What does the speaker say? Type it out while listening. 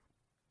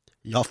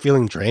Y'all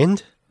feeling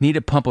drained? Need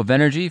a pump of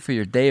energy for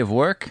your day of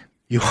work?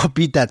 You want to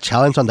beat that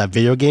challenge on that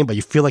video game, but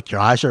you feel like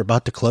your eyes are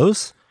about to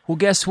close? Well,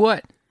 guess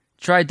what?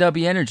 Try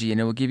W Energy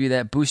and it will give you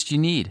that boost you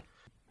need.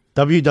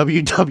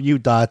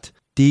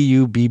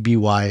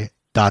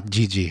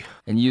 www.dubby.gg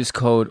And use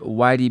code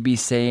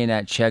YDBSAYIN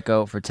at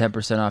checkout for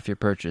 10% off your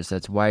purchase.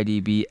 That's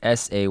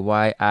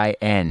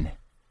YDBSAYIN.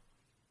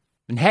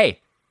 And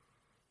hey,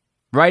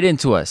 write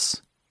into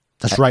us.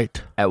 That's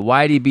right. At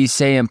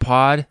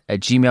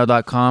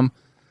ydbsayinpod@gmail.com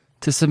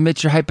to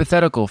submit your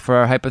hypothetical for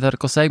our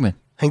hypothetical segment.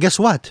 And guess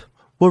what?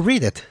 We'll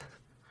read it.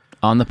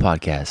 On the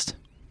podcast.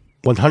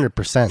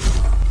 100%.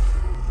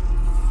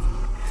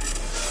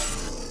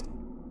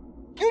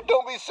 You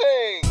don't be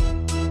saying.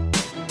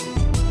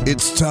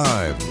 It's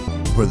time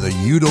for the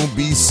You Don't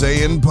Be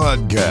Saying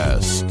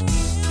podcast,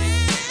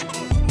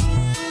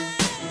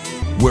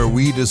 where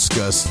we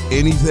discuss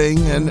anything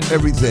and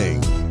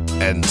everything,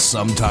 and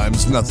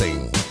sometimes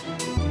nothing.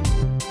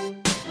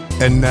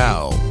 And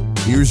now,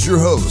 here's your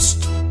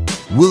host,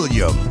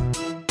 William,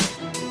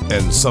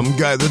 and some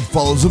guy that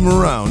follows him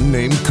around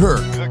named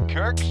Kirk. The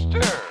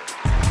Kirkster.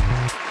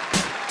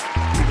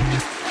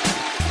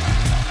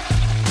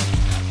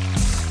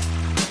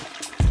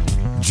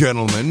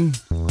 Gentlemen,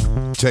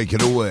 take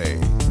it away.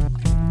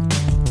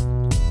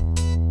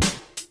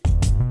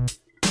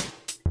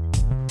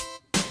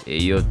 Hey,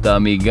 yo,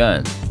 Tommy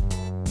Gun.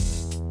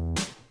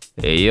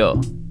 Hey, yo.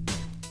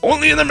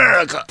 Only in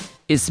America.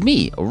 It's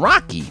me,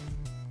 Rocky.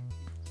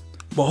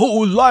 My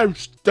whole life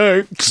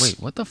stinks. Wait,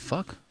 what the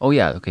fuck? Oh,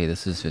 yeah, okay,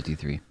 this is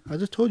 53. I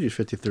just told you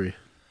 53.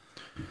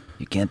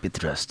 You can't be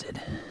trusted.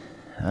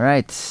 All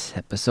right,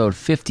 episode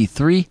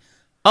 53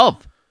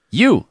 of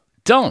You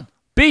Don't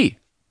Be.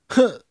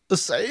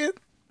 Say it.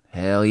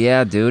 Hell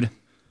yeah, dude.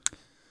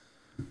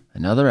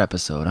 Another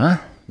episode, huh?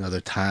 Another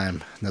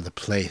time, another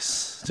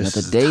place.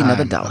 Another day,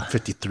 another dollar.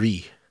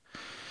 53.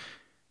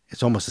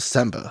 It's almost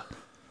December.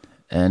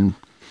 And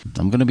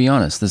I'm going to be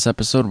honest, this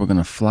episode, we're going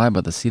to fly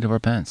by the seat of our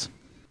pants.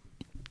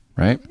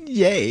 Right?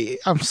 Yay.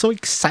 I'm so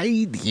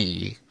excited.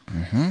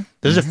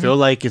 Does it feel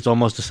like it's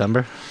almost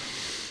December?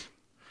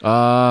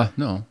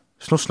 No.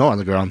 There's no snow on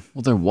the ground.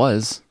 Well, there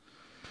was,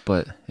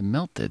 but it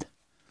melted.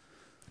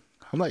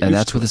 I'm not And used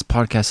that's to what this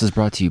podcast is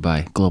brought to you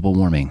by, global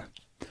warming.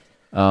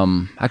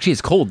 Actually,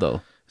 it's cold, though.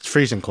 It's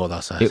freezing cold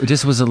outside. It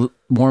just was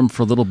warm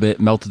for a little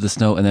bit, melted the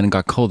snow, and then it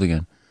got cold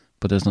again.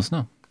 But there's no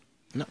snow.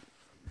 No.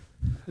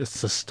 It's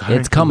starting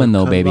It's coming, to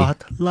though, look baby. a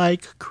lot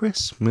like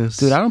Christmas.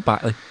 Dude, I don't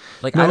buy...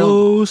 Like no I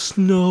don't...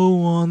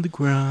 snow on the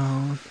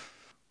ground.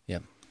 Yeah.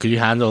 Could you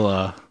handle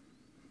a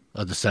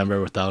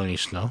December without any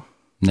snow?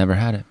 Never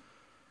had it.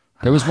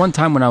 There was one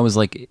time when I was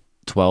like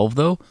 12,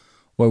 though,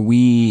 where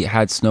we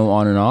had snow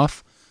on and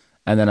off.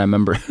 And then I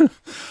remember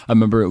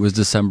it was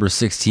December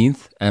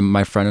 16th, and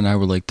my friend and I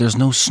were like, there's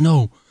no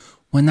snow.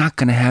 We're not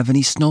going to have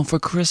any snow for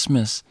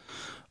Christmas.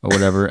 Or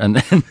whatever. And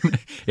then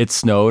it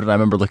snowed, and I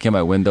remember looking at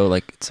my window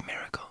like, it's a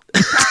miracle.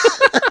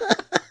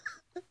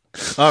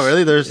 Oh,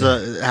 really?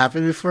 It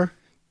happened before?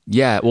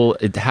 Yeah, well,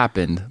 it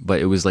happened, but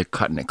it was like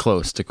cutting it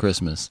close to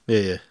Christmas.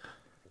 Yeah.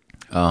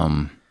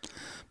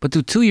 But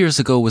dude, 2 years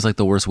ago was like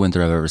the worst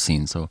winter I've ever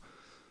seen, so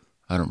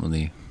I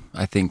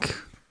think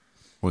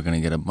we're going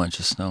to get a bunch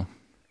of snow.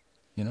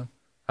 You know,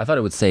 I thought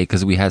it would stay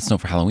because we had snow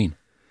for Halloween.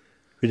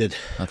 We did.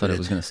 I thought it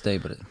was going to stay,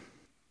 but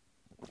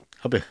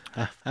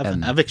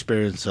I've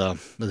experienced the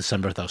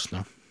December without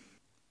snow.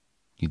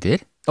 You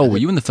did? Oh, were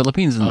you in the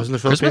Philippines? I was in the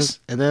Philippines, Christmas?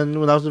 and then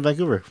when I was in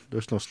Vancouver,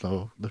 there's no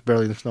snow. There's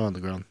barely any snow on the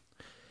ground.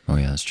 Oh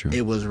yeah, that's true.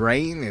 It was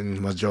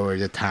raining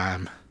majority of the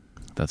time.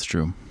 That's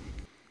true.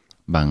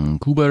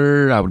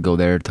 Vancouver, I would go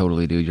there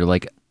totally, dude. You're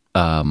like,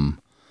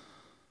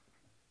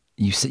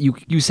 you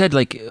said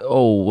like,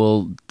 oh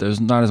well, there's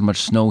not as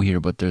much snow here,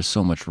 but there's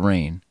so much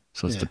rain,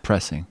 so it's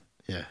depressing.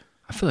 Yeah.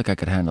 I feel like I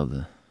could handle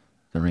the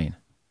rain,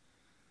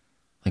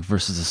 like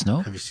versus the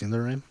snow. Have you seen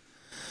the rain?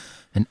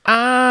 And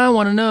I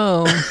want to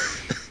know.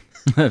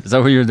 Is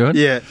that what you were doing?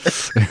 Yeah.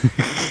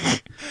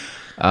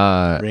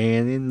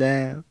 Raining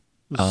down,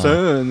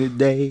 sunny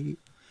day.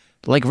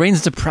 Like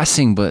rain's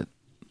depressing, but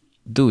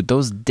dude,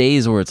 those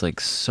days where it's like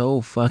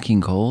so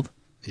fucking cold.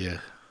 Yeah.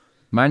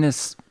 I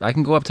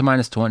can go up to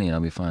 -20 and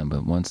I'll be fine.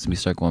 But once we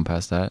start going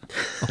past that,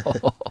 I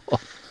don't know.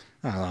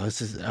 I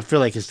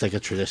feel like it's like a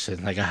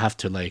tradition. Like I have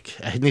to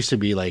it needs to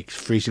be like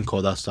freezing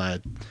cold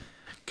outside.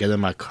 Get in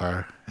my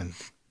car and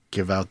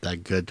give out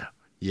that good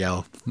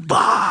yell.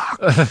 Fuck!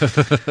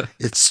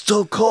 It's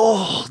so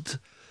cold.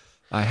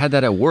 I had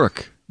that at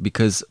work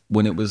because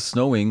when it was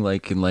snowing,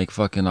 like in like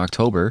fucking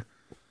October,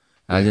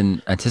 I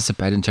didn't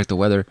check the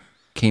weather.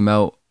 Came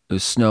out, it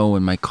was snow,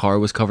 and my car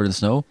was covered in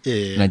snow.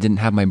 Yeah. And I didn't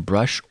have my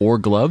brush or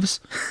gloves.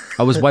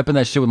 I was wiping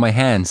that shit with my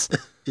hands.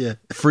 Yeah.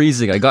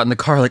 Freezing. I got in the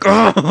car like,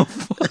 oh,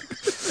 fuck.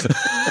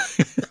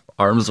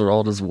 Arms are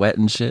all just wet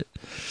and shit.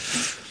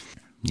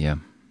 Yeah.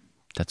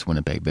 That's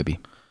Winnipeg, baby.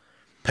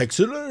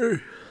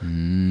 Pexler.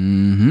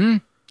 Mm-hmm.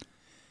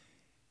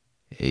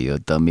 Hey, yo,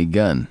 dummy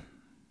gun.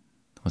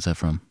 What's that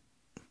from?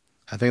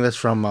 I think that's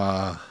from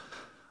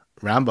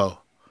Rambo.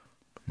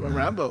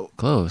 Rambo.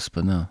 Close,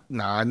 but no.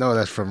 No, I know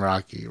that's from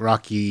Rocky.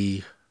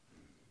 Rocky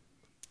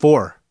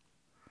 4.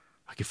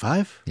 Rocky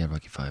 5? Yeah,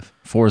 Rocky 5.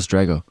 4 is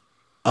Drago.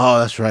 Oh,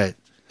 that's right.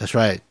 That's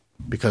right.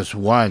 Because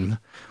 1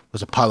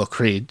 was Apollo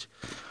Creed.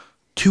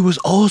 2 was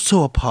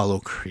also Apollo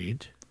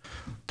Creed.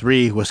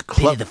 3 was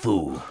Club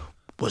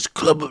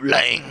of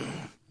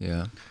Lang.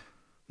 Yeah.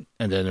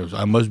 And then it was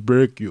I Must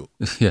Break You.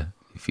 Yeah.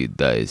 If he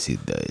dies, he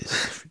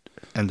dies.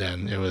 And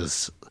then it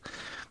was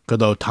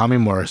good old Tommy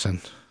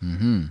Morrison.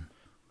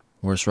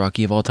 Worst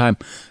Rocky of all time.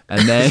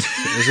 And then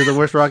Is it the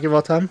worst Rocky of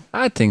all time?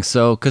 I think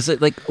so, because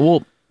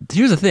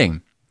here's the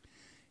thing.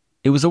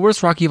 It was the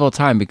worst Rocky of all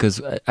time because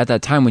at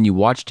that time when you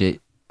watched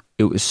it,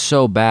 it was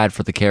so bad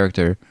for the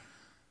character.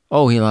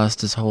 Oh, he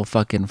lost his whole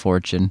fucking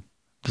fortune,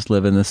 just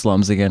live in the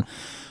slums again.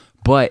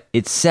 But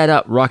it set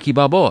up Rocky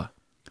Balboa.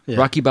 Yeah.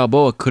 Rocky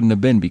Balboa couldn't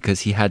have been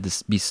because he had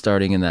to be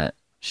starting in that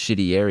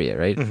shitty area,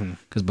 right?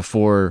 Because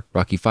before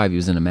Rocky 5, he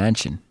was in a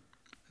mansion.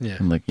 Yeah.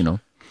 And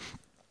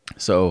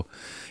so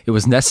it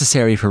was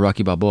necessary for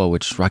Rocky Balboa,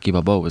 which Rocky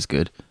Balboa was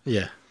good.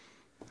 Yeah.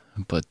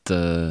 But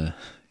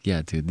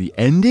yeah, dude, the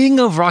ending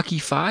of Rocky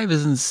 5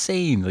 is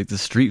insane. Like the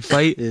street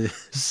fight is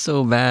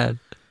so bad.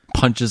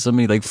 Punches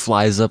somebody, like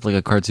flies up like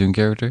a cartoon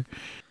character.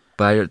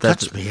 But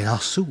Touch me and I'll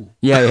sue.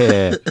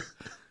 Yeah.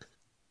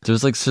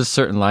 There's like just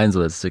certain lines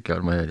that stick out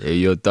in my head. Hey,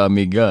 yo,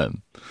 Tommy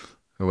Gun.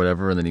 Or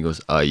whatever. And then he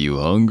goes, are you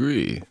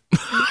hungry?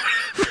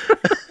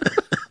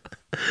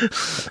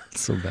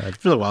 So bad. It's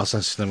been a while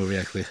since I've seen that movie,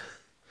 actually.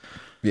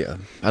 Yeah.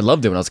 I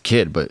loved it when I was a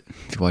kid, but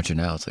if you watch it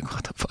now, it's like,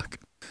 what the fuck?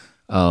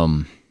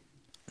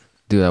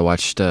 Dude, I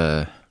watched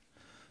the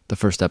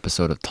first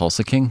episode of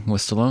Tulsa King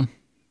with Stallone.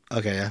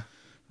 Okay, yeah.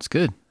 It's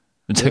good.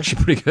 It's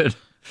actually pretty good.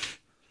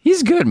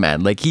 He's good,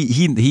 man. Like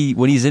he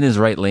when he's in his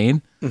right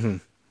lane,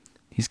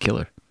 he's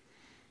killer.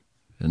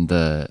 And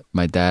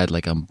my dad,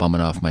 like I'm bumming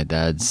off my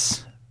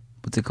dad's,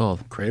 what's it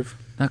called? Crave?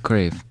 Not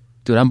Crave.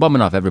 Dude, I'm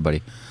bumming off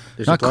everybody.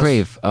 Disney Not Plus?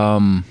 Crave.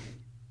 Paramount.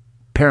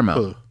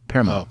 Who?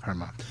 Paramount. Oh,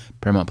 Paramount.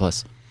 Paramount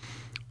Plus.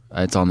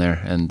 It's on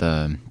there,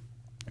 and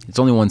it's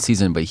only one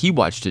season, but he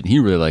watched it and he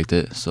really liked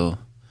it, so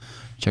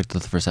checked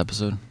out the first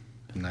episode.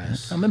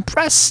 Nice. I'm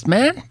impressed,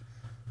 man.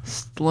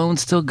 Stallone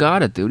still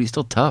got it, dude. He's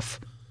still tough.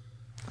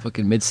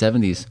 Fucking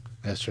mid-70s.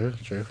 That's true.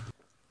 True.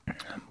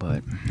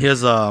 But He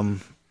has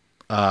like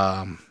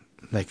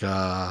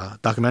a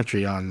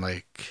documentary on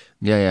like.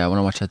 yeah, I want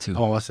to watch that too.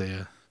 Oh, what's it?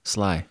 Yeah.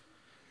 Sly.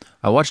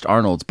 I watched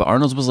Arnold's, but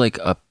Arnold's was like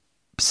a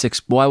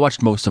 6. Well, I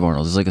watched most of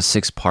Arnold's. It's like a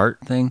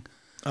 6-part thing.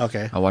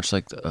 Okay. I watched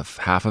like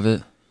half of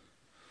it,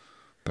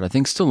 but I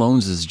think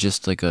Stallone's is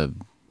just like a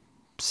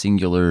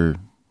singular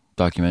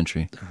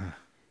documentary.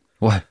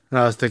 What?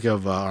 No, I was thinking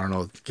of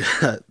Arnold.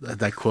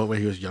 That quote when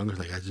he was younger,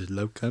 like I just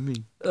love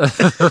coming.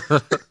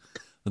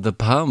 The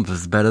pump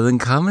is better than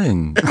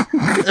coming.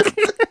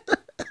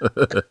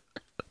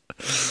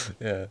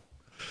 Yeah.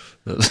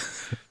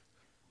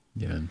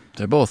 Yeah,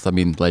 they're both, I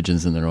mean,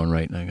 legends in their own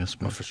right, I guess.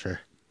 Oh, for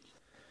sure.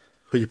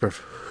 Who you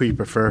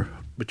prefer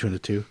between the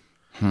two?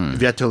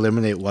 If you had to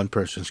eliminate one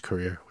person's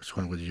career, which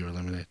one would you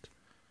eliminate?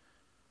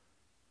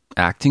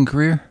 Acting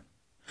career?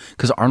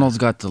 Because Arnold's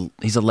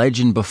he's a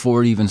legend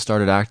before he even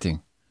started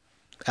acting.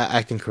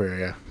 Acting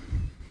career,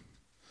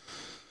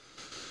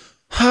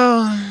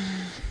 yeah.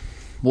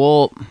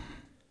 Well,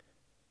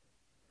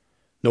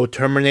 No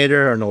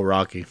Terminator or no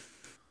Rocky?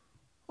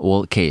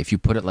 okay, if you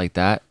put it like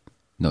that,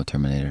 no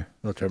Terminator.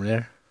 No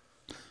Terminator?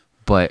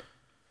 But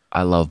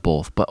I love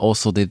both. But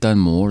also, they've done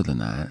more than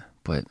that.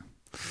 But,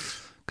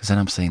 because then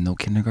I'm saying no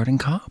Kindergarten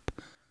Cop.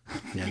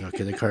 Yeah, no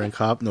Kindergarten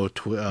Cop, no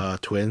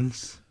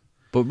Twins.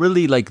 But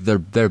really, like,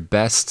 their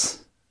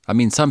best, I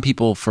mean, some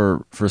people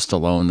for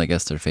Stallone, I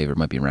guess their favorite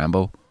might be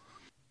Rambo.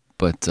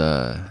 But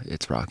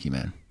it's Rocky,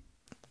 man.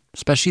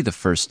 Especially the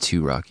first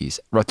two Rockies.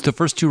 The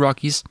first two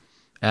Rockies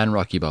and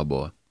Rocky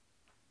Balboa.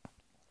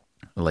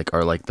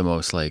 Are like the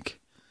most, like,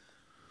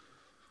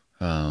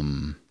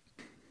 I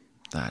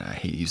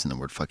hate using the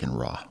word fucking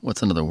raw.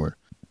 What's another word?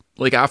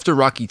 Like, after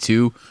Rocky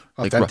 2.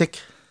 Like, Authentic?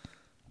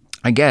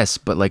 I guess,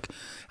 but, like,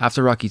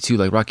 after Rocky 2,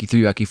 like, Rocky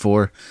 3, Rocky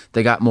 4,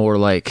 they got more,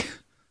 like,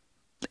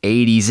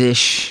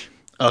 80s-ish.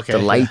 Okay. The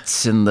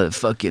lights and the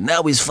fucking,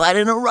 now he's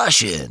fighting a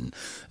Russian.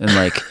 And,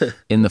 like,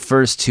 in the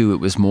first two, it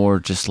was more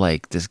just,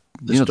 like, this...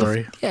 The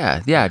story.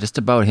 Yeah, just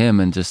about him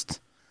and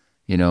just,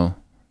 the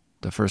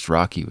first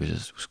Rocky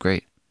was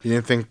great. You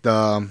didn't think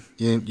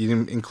you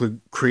didn't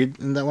include Creed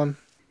in that one?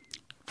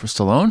 For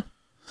Stallone?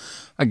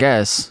 I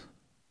guess.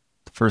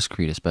 The first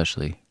Creed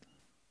especially.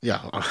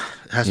 Yeah, it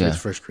has to be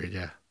his first Creed,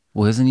 yeah.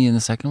 Well, isn't he in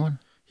the second one?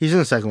 He's in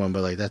the second one,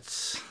 but like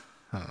that's,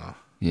 I don't know.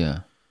 Yeah.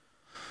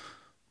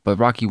 But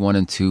Rocky 1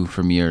 and 2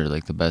 for me are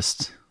like the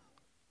best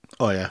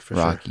Oh yeah, for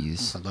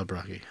Rockies. sure. I love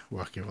Rocky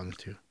 1 and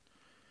 2.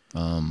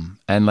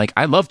 And like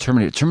I love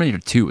Terminator. Terminator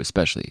 2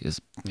 especially is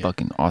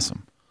fucking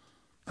awesome.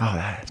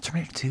 Oh,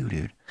 Terminator 2,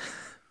 dude.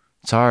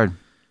 It's hard.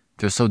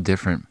 They're so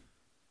different.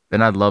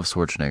 And I love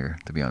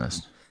Schwarzenegger, to be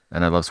honest.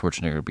 And I love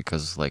Schwarzenegger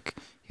because like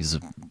he's a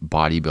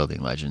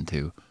bodybuilding legend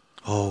too.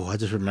 Oh, I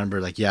just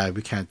remember we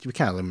can't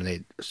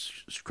eliminate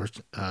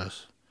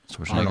Schwarzenegger.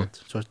 Arnold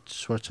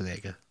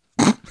Schwarzenegger.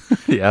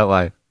 Yeah,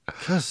 why?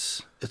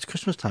 Because it's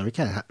Christmas time.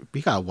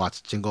 We gotta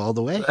watch Jingle All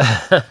the Way.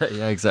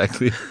 Yeah,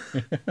 exactly.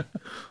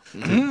 It's a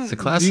These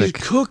classic.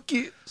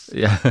 cookies.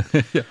 Yeah.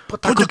 Yeah.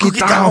 Put the cookie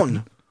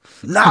down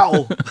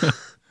now.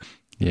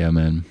 Yeah,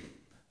 man.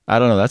 I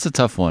don't know. That's a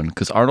tough one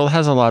because Arnold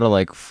has a lot of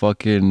like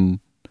fucking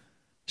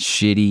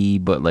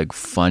shitty but like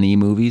funny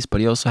movies,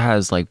 but he also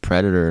has like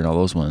Predator and all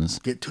those ones.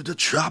 Get to the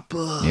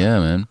chopper. Yeah,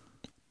 man.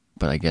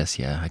 But I guess,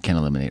 yeah, I can't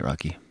eliminate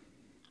Rocky.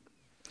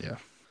 Yeah.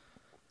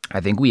 I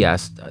think we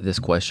asked this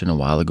question a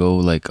while ago,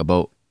 like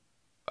about,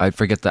 I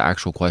forget the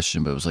actual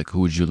question, but it was like, who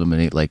would you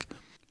eliminate? Like,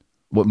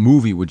 what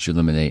movie would you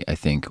eliminate? I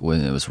think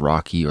when it was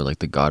Rocky or like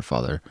The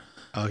Godfather.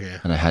 Okay.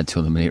 And I had to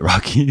eliminate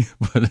Rocky,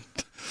 but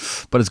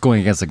it's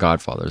going against The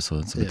Godfather, so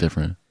it's a bit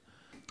different.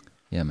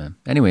 Yeah, man.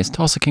 Anyways,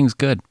 Tulsa King's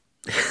good.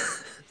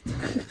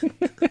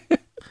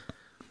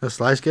 The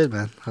Sly's good,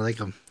 man. I like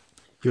him.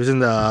 He was in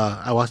the.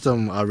 I watched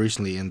him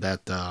recently in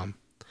that the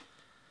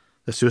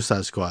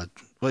Suicide Squad.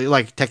 Well,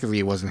 like technically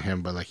it wasn't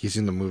him, but like he's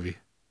in the movie.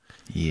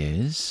 He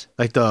is?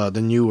 Like the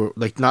newer,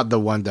 like not the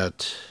one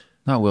that.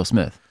 Not Will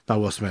Smith. Not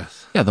Will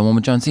Smith. Yeah, the one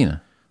with John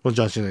Cena. Well,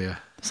 John Cena, yeah.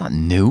 That's not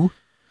new.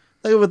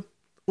 Like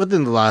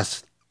within the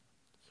last.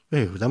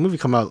 Wait, did that movie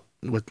come out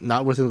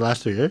not within the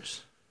last 3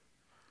 years?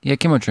 Yeah, it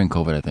came out during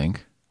COVID, I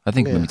think. I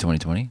think maybe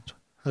 2020.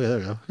 Okay, there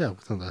we go. Yeah,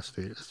 within the last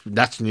 3 years.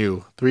 That's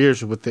new. 3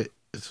 years with it.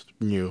 It's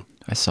new.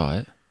 I saw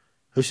it.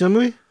 Have you seen the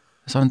movie?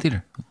 I saw it in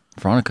theater.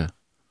 Veronica.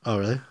 Oh,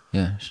 really?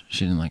 Yeah,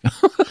 she didn't like it.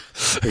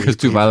 It was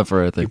too violent for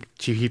her, I think.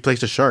 He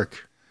plays the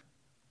shark.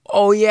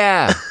 Oh,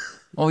 yeah.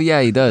 Oh,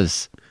 yeah, he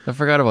does. I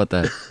forgot about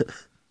that.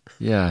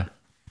 Yeah.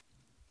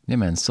 Yeah,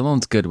 man.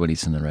 Stallone's good when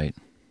he's in the right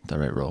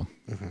role.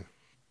 Mm-hmm.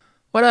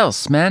 What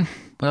else, man?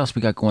 What else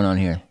we got going on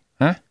here?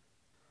 Huh?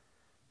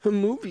 A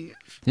movie.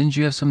 Didn't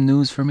you have some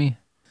news for me?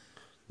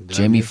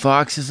 Jamie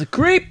Foxx is a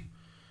creep.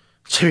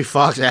 Jamie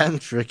Foxx and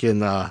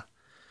freaking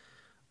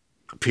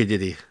P.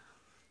 Diddy.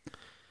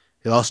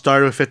 It all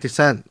started with 50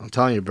 Cent. I'm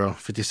telling you, bro.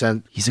 50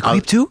 Cent. He's a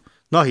creep too?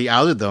 No, he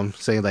outed them,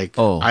 saying like,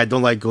 I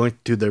don't like going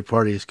to their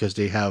parties because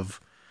they have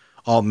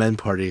all men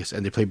parties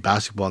and they play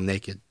basketball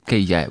naked. Okay,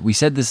 yeah. We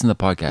said this in the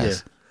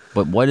podcast. Yeah.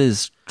 But what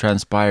has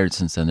transpired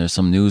since then? There's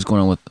some news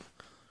going on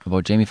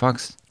about Jamie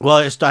Foxx? Well,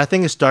 I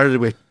think it started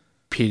with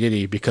P.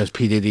 Diddy because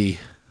P. Diddy,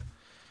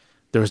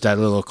 there was that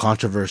little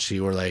controversy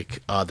where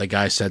like the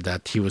guy said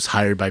that he was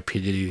hired by P.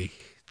 Diddy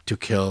to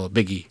kill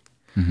Biggie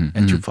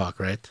and Tupac,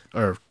 right?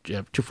 Or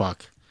yeah,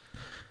 Tupac.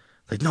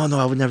 Like, no,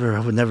 I would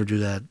never do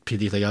that. P.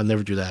 Diddy, like, I'll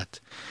never do that.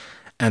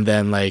 And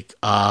then like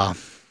a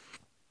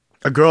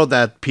girl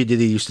that P.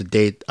 Diddy used to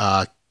date,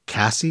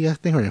 Cassie, I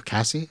think her name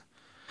Cassie,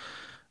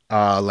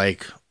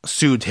 like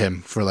sued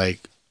him for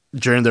like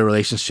during their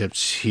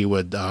relationships he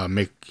would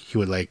make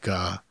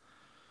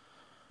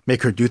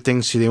her do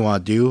things she didn't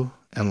want to do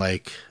and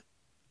like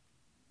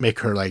make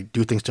her like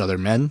do things to other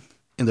men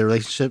in their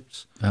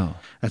relationships. Oh.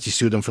 And she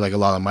sued them for like a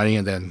lot of money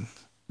and then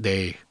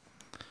they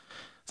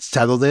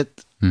settled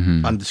it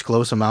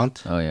undisclosed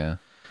amount. Oh yeah.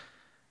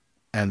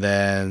 And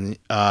then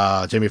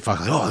Jamie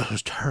Foxx like, that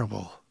was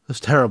terrible. It was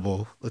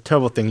terrible. The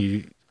terrible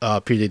thing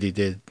P. Diddy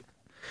did.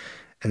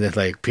 And then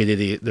like P.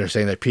 Diddy, they're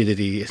saying that P.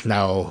 Diddy is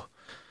now,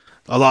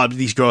 a lot of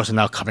these girls are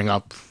now coming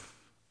up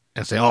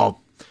and saying,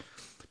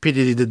 P.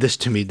 Diddy did this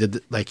to me,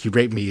 like he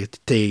raped me,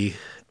 they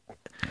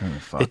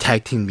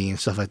tag teamed me and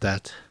stuff like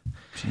that.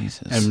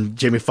 Jesus. And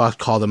Jamie Foxx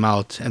called him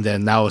out, and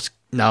then now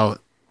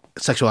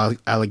sexual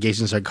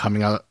allegations are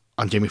coming out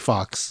on Jamie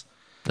Foxx.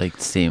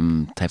 Like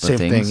same type of things?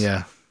 Same thing,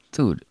 yeah.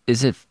 Dude,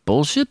 is it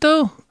bullshit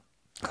though?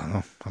 I don't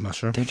know. I'm not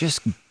sure. They're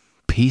just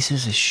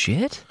pieces of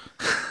shit?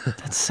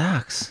 That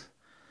sucks.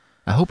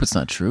 I hope it's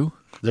not true.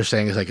 They're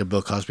saying it's like a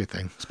Bill Cosby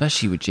thing.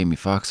 Especially with Jamie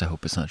Foxx, I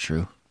hope it's not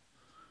true.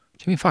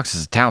 Jamie Foxx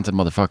is a talented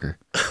motherfucker.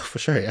 For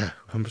sure, yeah.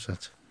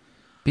 100%.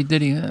 P.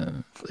 Diddy,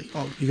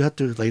 you got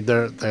to, like,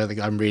 they're like,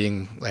 I'm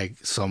reading, like,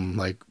 some,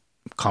 like,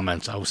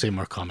 comments. I would say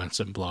more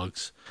comments and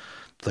blogs.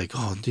 Like,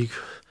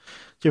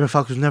 Jamie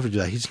Foxx would never do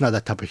that. He's not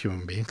that type of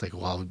human being. Like,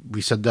 well,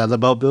 we said that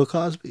about Bill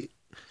Cosby.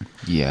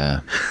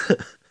 Yeah.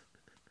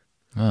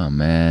 Oh,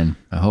 man.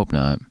 I hope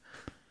not.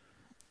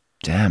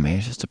 Damn, man.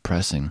 It's just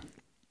depressing.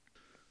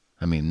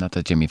 I mean, not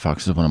that Jamie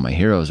Foxx is one of my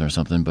heroes or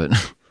something, but...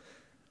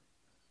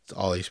 It's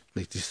all these...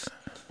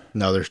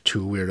 Now there's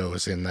two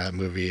weirdos in that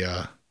movie,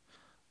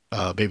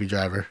 Baby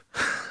Driver.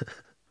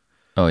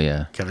 Oh,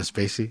 yeah. Kevin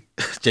Spacey.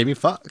 Jamie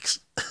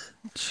Foxx.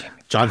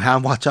 John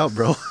Hamm, watch out,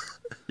 bro.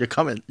 You're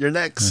coming. You're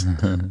next.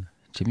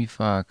 Jamie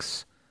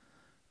Foxx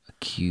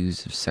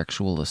accused of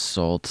sexual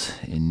assault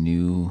in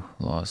new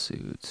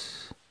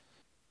lawsuits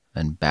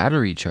and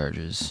battery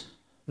charges.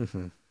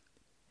 Mm-hmm.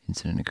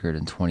 Incident occurred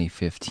in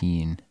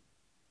 2015.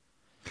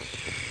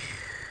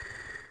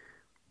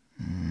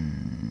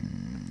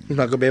 He's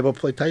not going to be able to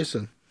play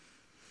Tyson.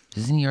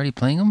 Isn't he already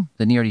playing him?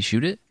 Didn't he already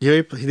shoot it?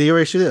 Did he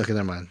already shoot it? Okay,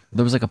 never mind.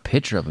 There was like a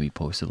picture of him he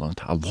posted a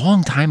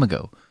long time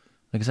ago.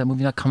 Like, is that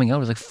movie not coming out? It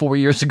was like 4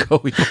 years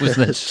ago he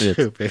posted that shit.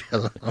 Stupid. I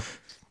don't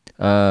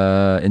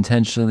know.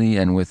 Intentionally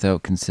and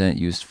without consent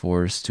used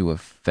force to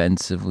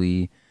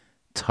offensively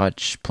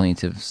touch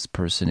plaintiff's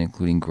person,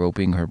 including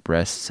groping her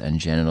breasts and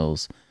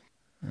genitals.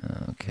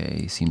 Okay,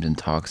 he seems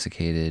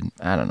intoxicated.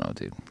 I don't know,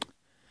 dude.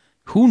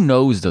 Who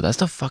knows, though? That's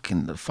the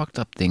fucked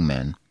up thing,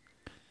 man.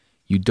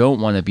 You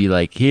don't want to be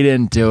like, he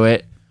didn't do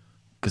it.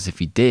 Because if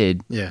he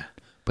did, Yeah.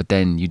 but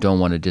then you don't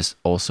want to just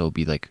also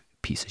be like,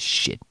 piece of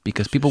shit.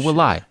 Because people will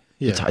lie.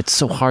 Yeah. It's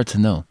so hard to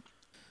know.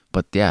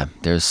 But yeah,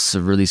 there's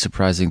some really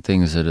surprising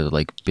things that have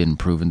like been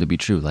proven to be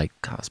true, like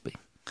Cosby.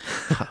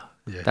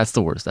 Yeah. That's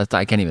the worst.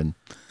 I can't even.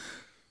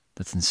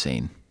 That's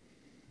insane.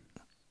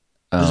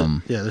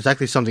 There's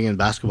actually something in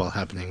basketball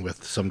happening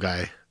with some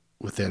guy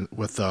with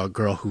a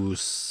girl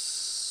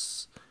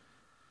who's,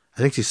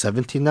 I think she's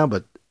 17 now,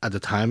 but at the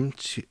time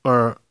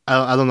I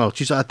don't know.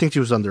 I think she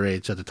was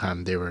underage at the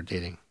time they were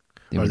dating.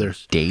 They were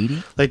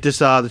dating? Like this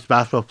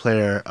basketball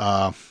player,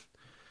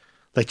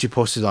 like she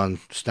posted on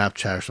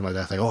Snapchat or something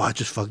like that, like, oh, I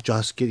just fucked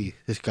Josh Giddey.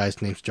 This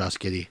guy's name's Josh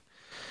Giddey,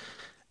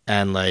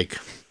 and like,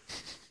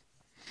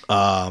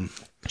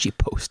 She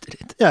posted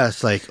it. yeah,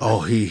 it's like,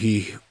 oh,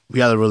 we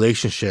had a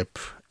relationship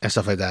and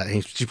stuff like that.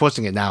 And she's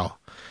posting it now,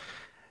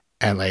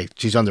 and like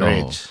she's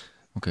underage,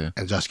 Okay.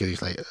 and Josh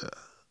Giddey's like,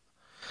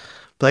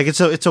 but like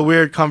it's a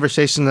weird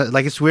conversation.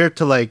 Like it's weird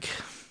to like,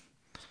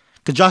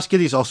 because Josh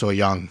Giddey's also a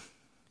young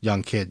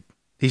kid.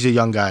 He's a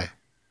young guy.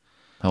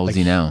 How old is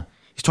he now?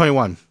 He's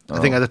 21. I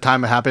think at the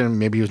time it happened,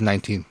 maybe he was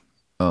 19.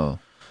 Oh.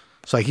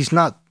 So like he's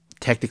not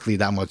technically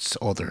that much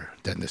older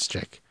than this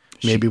chick.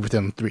 Maybe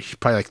within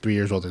probably like 3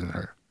 years older than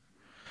her.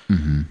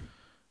 Mm-hmm.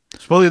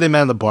 Supposedly they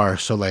met in the bar.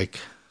 So like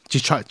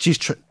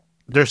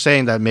they're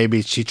saying that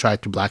maybe she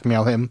tried to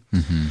blackmail him.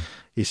 Mm-hmm.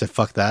 He said,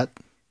 "Fuck that.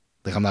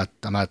 Like I'm not."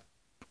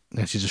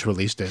 And she just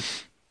released it.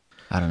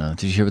 I don't know.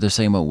 Did you hear what they're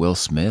saying about Will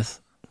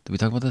Smith? Did we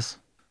talk about this?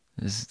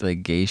 This is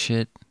like gay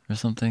shit or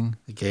something.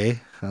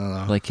 Gay? I don't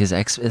know. Like his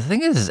ex, I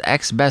think it's his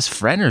ex best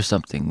friend or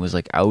something was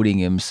like outing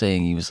him,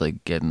 saying he was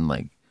like getting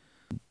like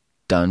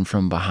done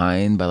from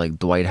behind by like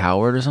Dwight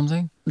Howard or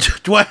something.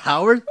 Dwight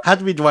Howard? Had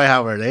to be Dwight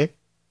Howard, eh?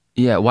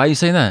 Yeah. Why are you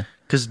saying that?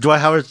 Because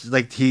Dwight Howard's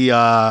like he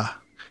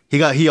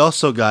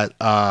also got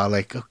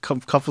like a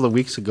couple of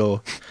weeks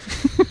ago.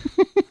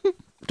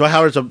 Dwight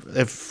Howard's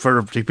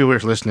for people who are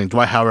listening,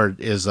 Dwight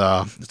Howard is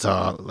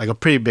like a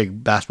pretty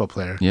big basketball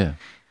player. Yeah.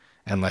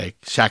 And like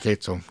Shaq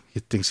hates him. He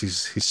thinks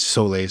he's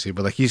so lazy,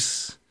 but like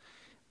he's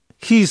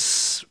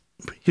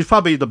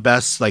probably the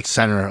best like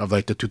center of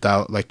like the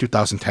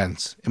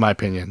 2010s in my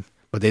opinion.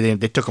 But they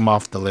took him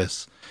off the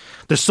list.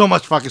 There's so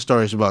much fucking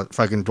stories about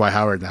fucking Dwight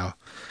Howard now,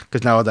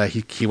 because now that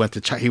he went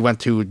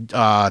to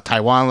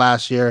Taiwan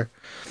last year,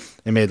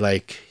 and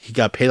he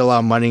got paid a lot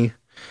of money.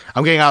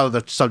 I'm getting out of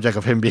the subject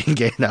of him being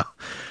gay now,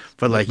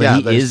 but like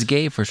But he is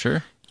gay for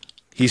sure.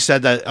 He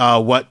said that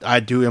what I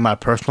do in my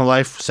personal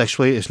life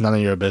sexually is none of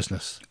your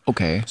business.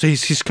 Okay. So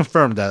he's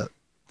confirmed that.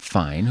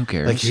 Fine. Who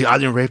cares? Like I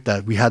didn't rape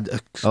that. We had a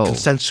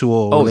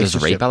consensual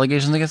relationship. There's rape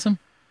allegations against him?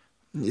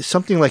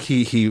 Something like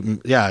he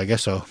yeah, I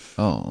guess so.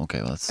 Oh, okay.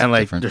 Well, that's and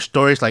like different. there's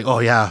stories like, oh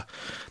yeah,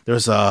 there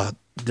was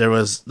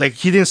like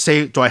he didn't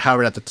say Dwight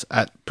Howard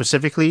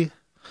specifically.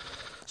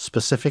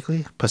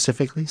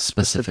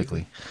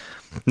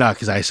 No,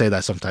 because I say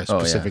that sometimes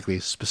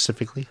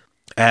specifically.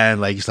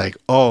 And like he's like,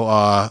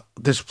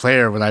 this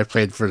player when I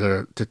played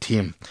for the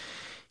team,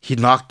 he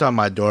knocked on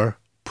my door,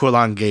 put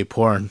on gay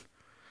porn,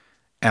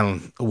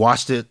 and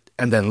watched it,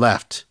 and then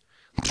left.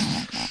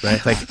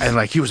 Right,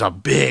 like he was a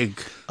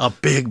big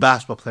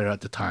basketball player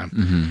at the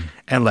time,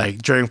 and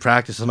like during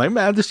practice, I'm like,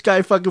 man, this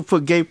guy fucking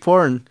put gay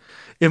porn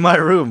in my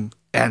room,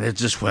 and it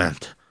just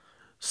went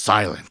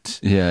silent.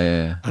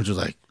 Yeah. I'm just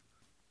like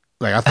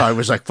I thought it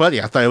was like funny.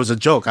 I thought it was a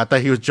joke. I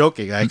thought he was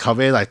joking. I come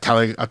in, I'm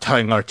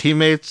telling our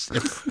teammates,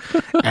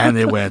 and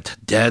it went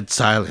dead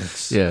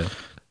silence. Yeah.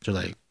 They're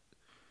like,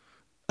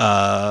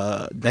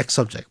 next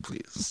subject,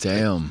 please.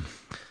 Damn.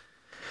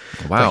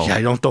 Wow. Like,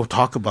 yeah, don't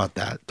talk about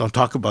that. Don't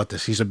talk about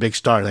this. He's a big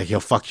star. Like he'll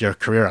fuck your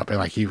career up. And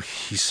like he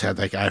said,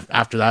 like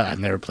after that, I've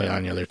never played on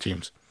any other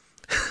teams.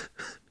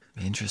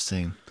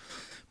 Interesting.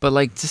 But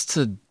like just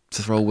to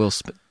throw Will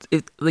Smith,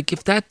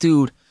 if that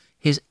dude,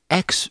 his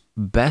ex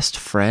best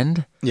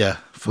friend,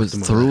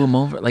 threw him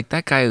over. Like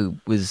that guy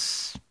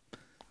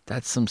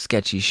that's some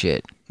sketchy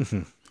shit.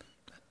 Mm-hmm.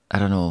 I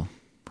don't know.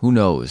 Who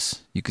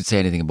knows? You could say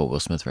anything about Will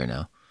Smith right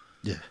now.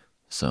 Yeah.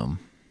 So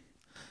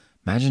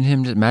imagine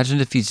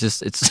if it's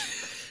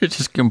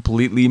just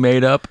completely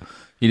made up.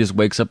 He just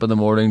wakes up in the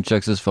morning,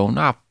 checks his phone.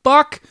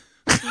 Fuck.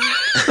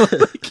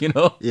 Like, you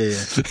know? Yeah.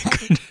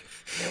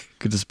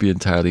 Could just be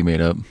entirely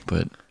made up.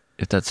 But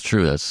if that's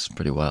true, that's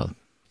pretty wild.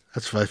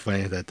 That's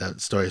funny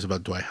that story is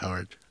about Dwight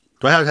Howard.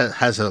 Dwight Howard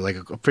has a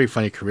pretty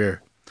funny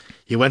career.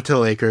 He went to the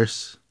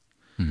Lakers.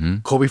 Mm-hmm.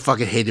 Kobe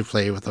fucking hated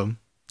playing with him.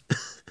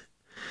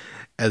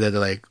 And then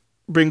they're like,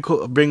 bring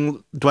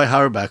Dwight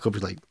Howard back.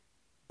 Kobe's like,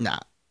 nah.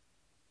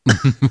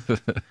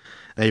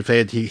 And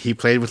he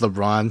played with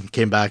LeBron,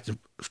 came back to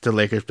the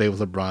Lakers, played with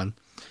LeBron,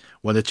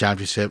 won the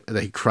championship, and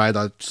then he cried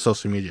on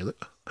social media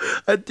like,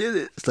 I did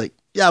it. It's like,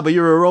 yeah, but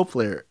you're a role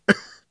player.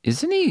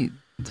 Doesn't he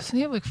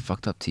have like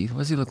fucked up teeth? What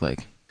does he look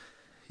like?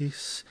 He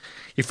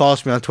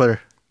follows me on Twitter.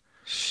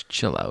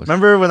 Chill out.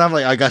 Remember when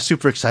I got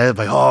super excited,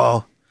 like,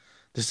 oh,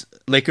 this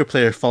Laker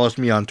player follows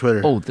me on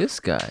Twitter. Oh,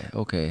 this guy.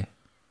 Okay.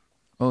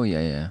 Oh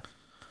yeah.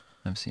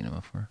 I've seen him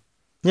before.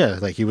 Yeah,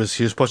 like he was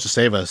supposed to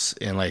save us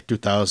in like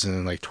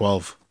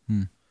 2012.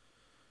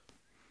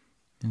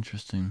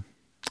 Interesting.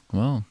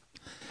 Well,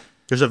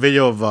 there's a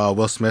video of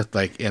Will Smith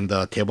like in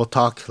the table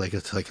talk, like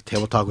it's like a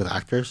table talk with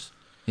actors,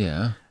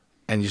 yeah.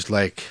 and he's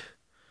like,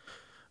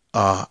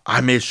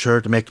 I made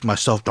sure to make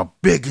myself the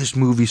biggest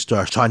movie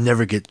star, so I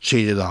never get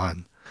cheated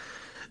on.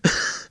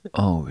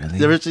 Oh, really?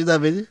 You ever seen that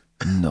video?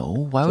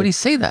 No. Why would he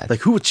say that? Like,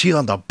 who would cheat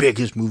on the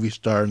biggest movie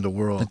star in the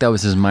world? Like that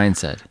was his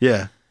mindset.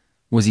 Yeah.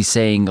 Was he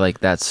saying like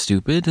that's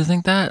stupid to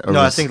think that? Or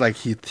No, was... I think like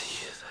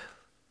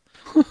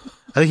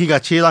I think he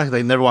got cheated on because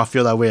they never want to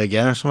feel that way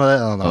again or something like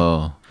that. I don't know.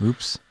 Oh,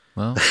 oops.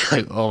 Well,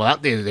 Like, oh,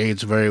 that didn't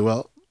age very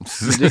well.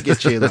 You didn't get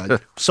cheated on.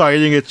 Sorry, you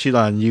didn't get cheated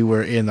on. You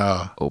were in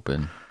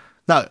open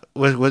no,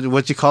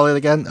 what'd you call it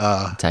again?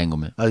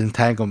 entanglement.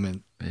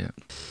 Entanglement. Yeah.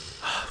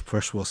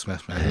 Poor Will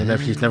Smith, man.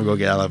 He's never gonna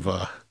get out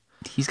of.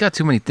 He's got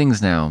too many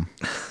things now.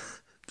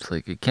 It's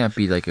like it can't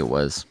be like it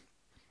was.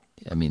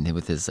 I mean,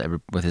 with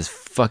his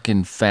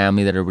fucking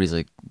family that everybody's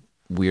like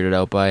weirded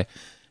out by,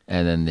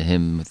 and then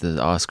him with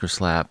the Oscar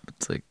slap.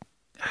 It's like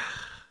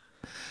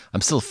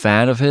I'm still a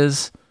fan of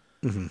his,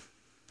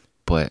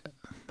 but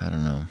I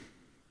don't know.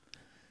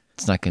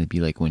 It's not going to be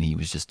like when he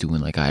was just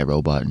doing like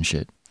iRobot and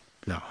shit.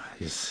 No,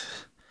 he's.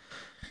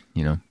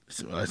 You know,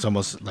 it's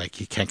almost like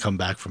he can't come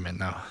back from it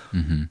now.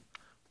 Mm-hmm.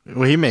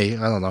 Well, he may.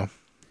 I don't know.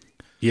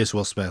 He is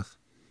Will Smith.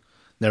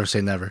 Never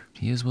say never.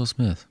 He is Will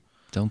Smith.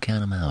 Don't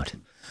count him out.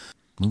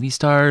 Movie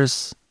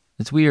stars,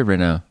 it's weird right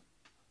now.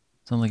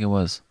 It's not like it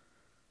was.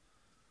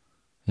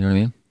 You know what I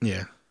mean?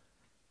 Yeah.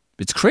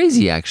 It's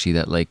crazy actually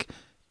that like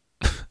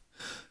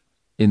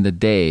in the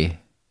day,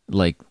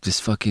 like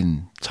just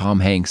fucking Tom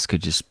Hanks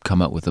could just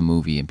come out with a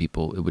movie and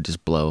people, it would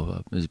just blow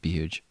up. It would be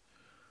huge.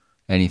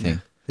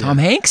 Anything. Yeah. Tom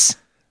Hanks?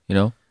 You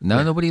know?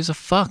 Now nobody gives a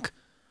fuck.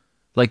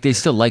 Like they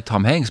still like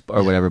Tom Hanks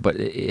or whatever, but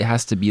it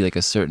has to be like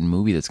a certain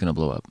movie that's gonna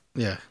blow up.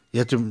 Yeah. You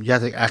have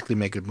to actually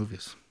make good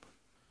movies.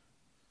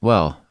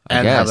 Well,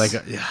 I guess.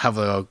 Have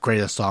a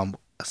great ensemble.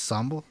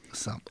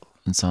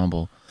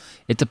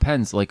 It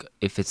depends. Like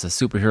if it's a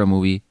superhero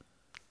movie,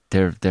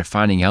 they're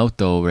finding out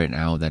though right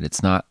now that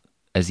it's not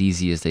as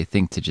easy as they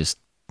think to just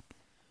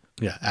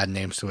add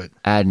names to it.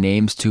 Add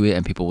names to it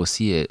and people will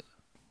see it.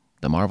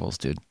 The Marvels,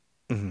 dude,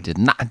 did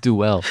not do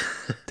well.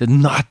 Did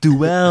not do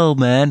well,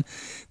 man.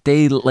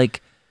 They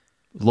like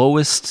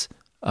lowest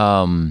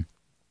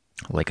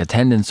like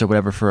attendance or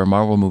whatever for a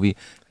Marvel movie.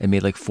 It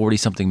made like 40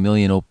 something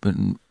million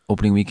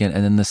opening weekend,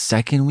 and then the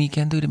second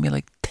weekend, dude, it made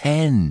like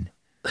 10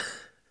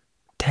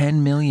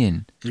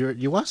 million.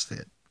 You watched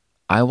it?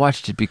 I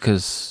watched it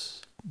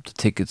because the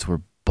tickets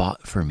were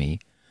bought for me,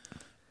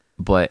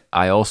 but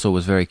I also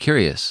was very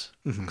curious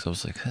because I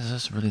was like, is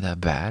this really that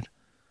bad?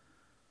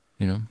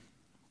 You know?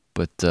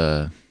 But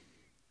I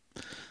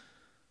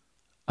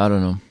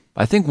don't know.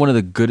 I think one of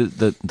the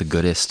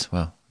goodest,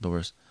 well, the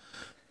worst,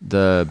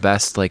 the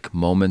best like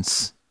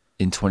moments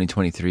in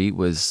 2023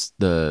 was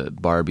the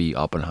Barbie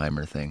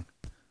Oppenheimer thing.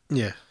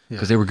 Yeah.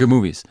 Because they were good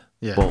movies.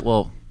 Yeah.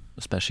 Well,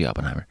 especially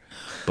Oppenheimer,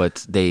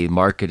 but they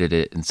marketed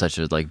it in such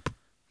a like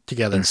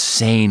together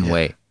insane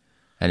way,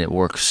 and it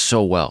works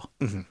so well.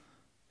 So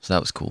that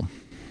was cool.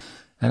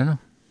 I don't know.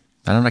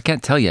 I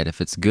can't tell yet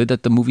if it's good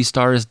that the movie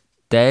star is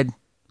dead,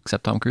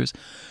 except Tom Cruise,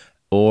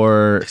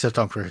 or except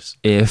Tom Cruise.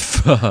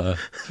 If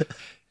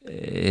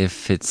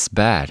it's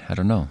bad, I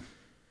don't know.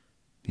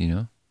 You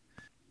know,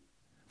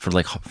 for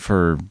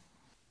the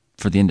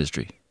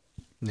industry.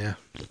 Yeah,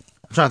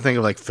 I'm trying to think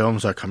of like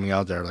films that are coming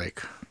out there.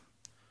 Like,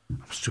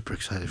 I'm super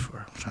excited for.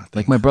 I'm trying to think.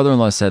 Like my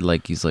brother-in-law said,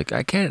 like he's like,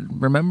 I can't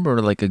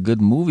remember like a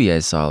good movie I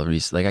saw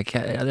recently. Like I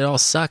can't. They all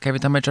suck every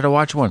time I try to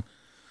watch one.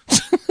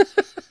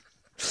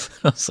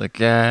 I was like,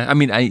 yeah. I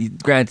mean,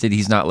 granted,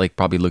 he's not like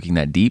probably looking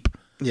that deep.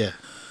 Yeah,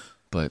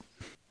 but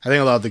I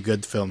think a lot of the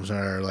good films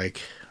are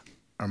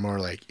more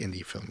like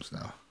indie films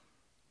now.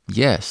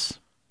 Yes,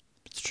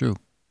 it's true.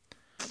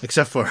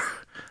 Except for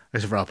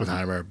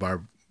Oppenheimer,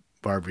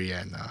 Barbie,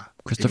 and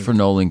Christopher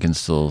Nolan can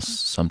still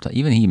sometimes.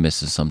 Even he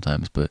misses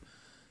sometimes, but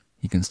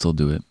he can still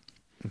do it.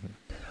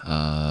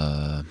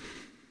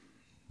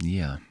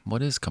 Yeah.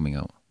 What is coming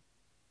out?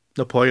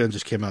 Napoleon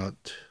just came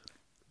out.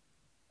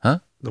 Huh?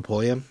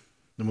 Napoleon,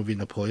 the movie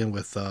Napoleon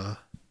with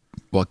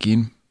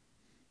Joaquin.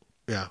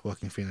 Yeah,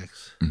 Joaquin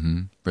Phoenix.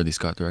 Ridley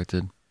Scott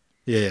directed.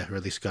 Yeah,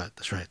 Ridley Scott.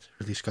 That's right.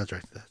 Ridley Scott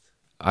directed that.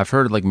 I've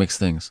heard like mixed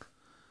things.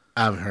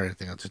 I haven't heard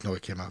anything. I just know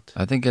it came out.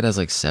 I think it has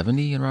like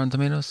 70 in Rotten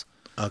Tomatoes.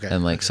 Okay.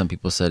 And like some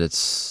people said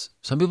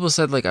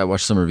like I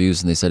watched some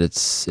reviews and they said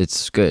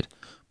it's good,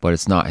 but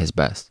it's not his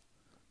best.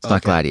 It's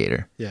not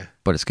Gladiator. Yeah.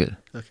 But it's good.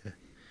 Okay.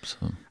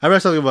 So I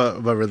read something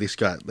about Ridley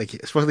Scott. Like,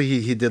 especially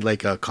he did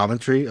like a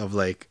commentary of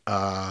like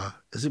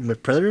is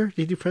it Predator? Did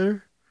he do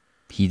Predator?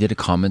 He did a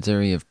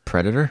commentary of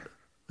Predator.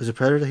 Was it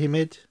Predator that he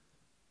made?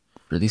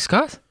 Ridley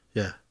Scott?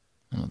 Yeah.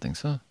 I don't think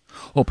so.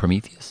 Oh,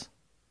 Prometheus.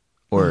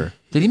 Or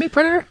did he make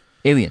Predator?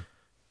 Alien.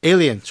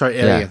 Alien. Sorry,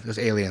 Alien. Yeah. It was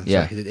Alien.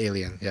 Yeah. Sorry, he did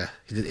Alien. Yeah,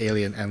 he did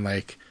Alien. And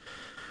like,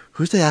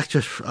 who's the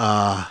actress?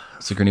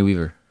 Sigourney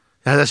Weaver.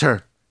 Yeah, that's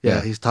her. Yeah,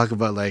 Yeah. he's talking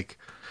about like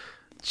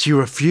she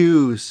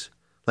refused,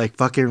 like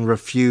fucking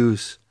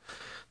refused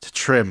to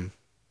trim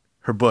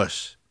her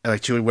bush, and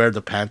like she would wear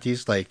the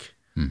panties like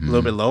a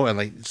little bit low, and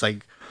like it's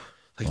like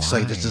just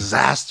like this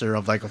disaster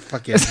of like a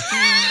fucking.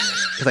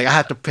 Like I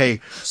have to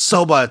pay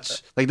so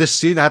much. Like this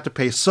scene, I have to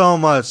pay so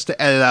much to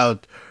edit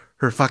out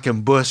her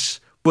fucking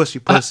bushy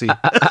pussy.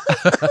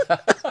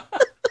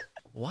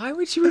 Why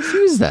would she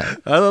refuse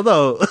that? I don't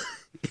know.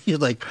 He's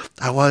like,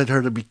 I wanted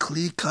her to be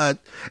clean cut,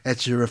 and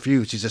she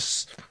refused. She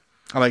just,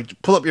 I'm like,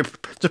 pull up your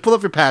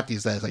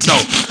panties. And it's like, no.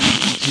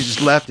 She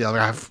just left it. I'm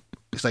like,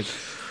 it's like,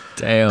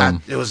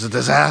 Damn. it was a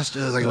disaster.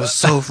 It was like, it was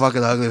so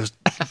fucking ugly.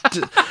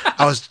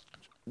 I was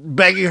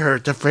begging her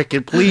to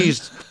freaking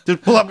please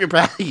just pull up your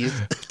panties.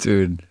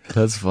 Dude,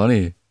 that's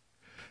funny.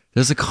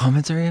 There's a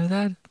commentary of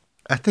that?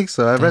 I think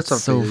so. I read That's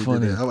something. so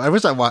funny. I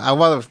wish I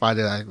want to find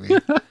it actually.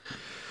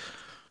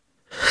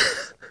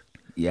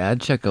 Yeah,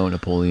 I'd check out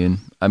Napoleon.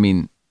 I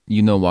mean,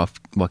 you know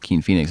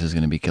Joaquin Phoenix is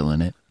going to be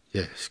killing it.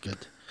 Yeah, it's good.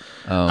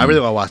 I really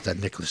want to watch that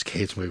Nicolas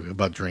Cage movie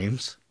about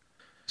dreams.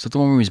 Is that the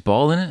one where he's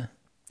bald in it?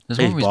 There's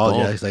one He's where bald.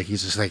 Yeah,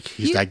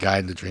 he's that guy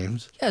in the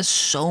dreams. He has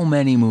so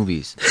many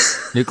movies.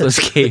 Nicolas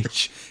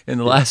Cage in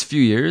the last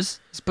few years,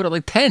 he's put out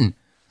like 10.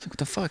 It's like, what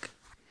the fuck?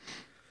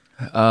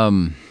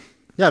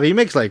 Yeah, but he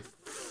makes like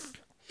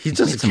he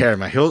doesn't care,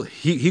 man.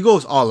 He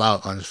goes all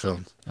out on his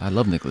films. I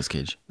love Nicolas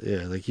Cage.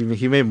 Yeah, like he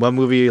made one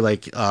movie he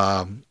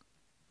didn't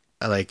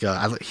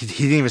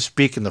even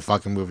speak in the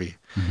fucking movie.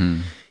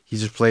 Mm-hmm. He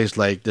just plays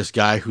like this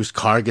guy whose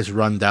car gets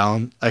run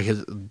down, like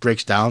it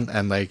breaks down,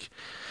 and like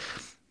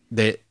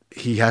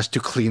he has to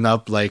clean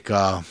up like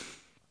a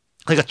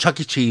Chuck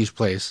E. Cheese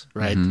place,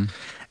 right? Mm-hmm.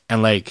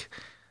 And like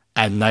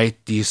at night,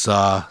 these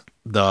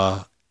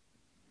the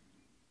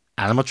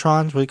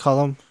animatrons, what do you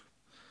call them?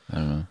 I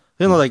don't know.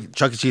 You know, like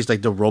Chuck E. Cheese,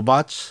 like the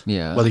robots.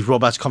 Yeah. Well, these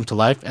robots come to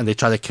life and they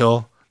try to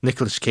kill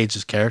Nicolas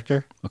Cage's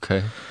character.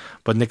 Okay.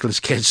 But Nicolas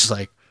Cage is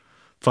like,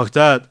 fuck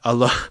that.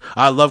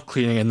 I love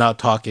cleaning and not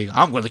talking.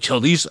 I'm going to kill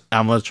these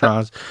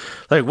animatrons.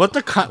 Like, what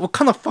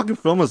kind of fucking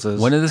film is this?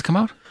 When did this come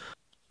out?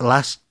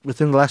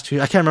 Within the last 2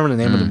 years. I can't remember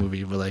the name of the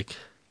movie, but like,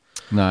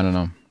 No, I don't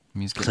know.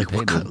 He's it's getting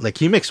like paid, dude. like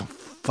he makes some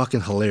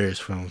fucking hilarious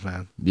films,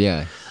 man.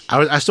 Yeah.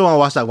 I still want to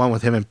watch that one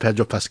with him and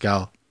Pedro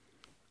Pascal.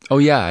 Oh,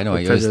 yeah, I know.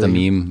 With It's the Pedro-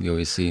 meme you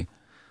always see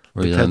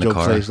where he's in the Pedro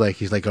car. plays like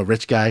he's like a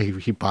rich guy.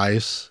 He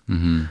buys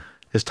Mm-hmm.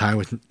 his time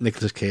with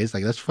Nicolas Cage.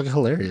 Like that's fucking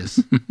hilarious.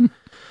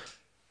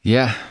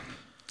 Yeah.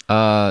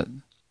 I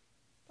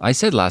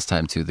said last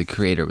time, too, The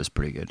Creator was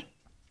pretty good.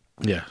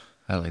 Yeah.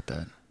 I like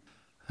that.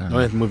 I The don't know.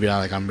 only movie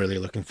I'm really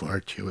looking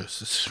forward to is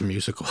this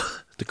musical,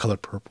 The Color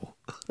Purple.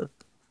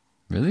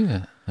 Really?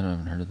 I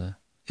haven't heard of that.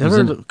 You Who's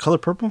ever in heard of Color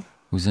Purple?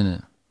 Who's in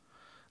it?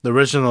 The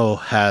original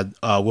had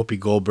Whoopi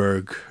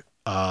Goldberg,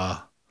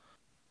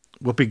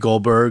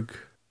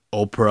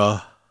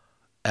 Oprah,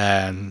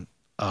 and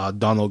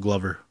Donald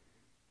Glover.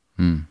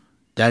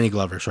 Danny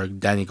Glover.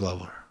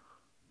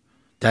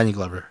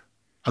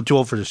 I'm too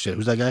old for this shit.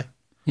 Who's that guy?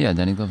 Yeah,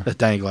 Danny Glover. That's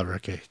Danny Glover.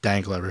 Okay,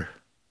 Danny Glover.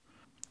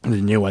 And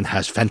the new one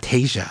has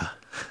Fantasia.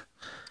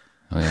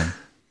 Oh, yeah.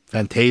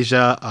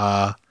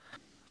 Fantasia,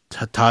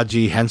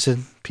 Taraji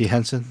P.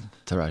 Henson.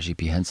 Taraji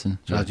P. Henson.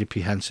 Yeah. Taraji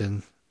P.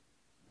 Henson.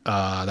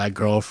 That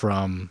girl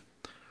from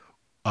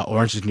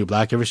Orange is the New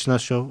Black. Ever seen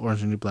that show, Orange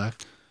is the New Black?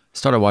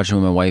 Started watching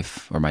with my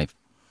wife or my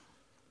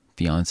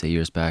fiance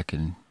years back,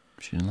 and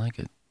she didn't like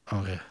it.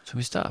 Okay. So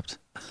we stopped.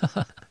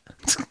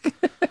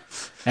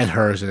 And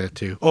hers in it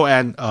too. Oh,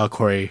 and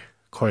Corey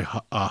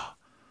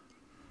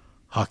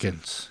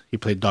Hawkins. He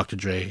played Dr.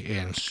 Dre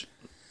in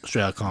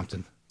Straight Outta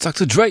Compton.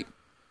 Dr. Dre.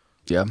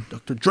 Yeah,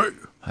 Dr. Dre.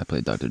 I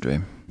played Dr.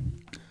 Dre.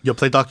 You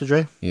play Dr.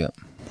 Dre? Yeah,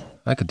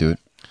 I could do it.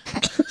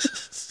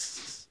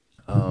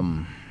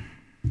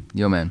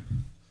 Yo, man.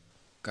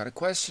 Got a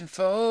question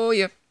for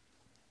you.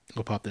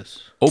 Go pop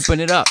this. Open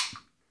it up.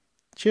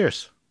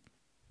 Cheers.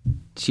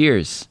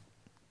 Cheers.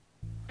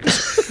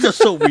 That's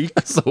so weak.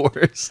 That's the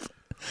worst.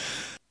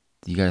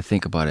 You got to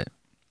think about it.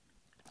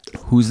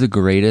 Who's the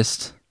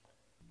greatest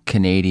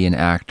Canadian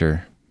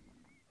actor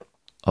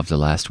of the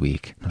last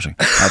week? I'm sorry,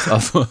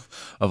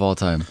 of all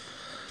time.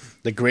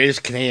 The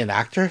greatest Canadian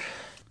actor?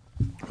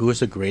 Who is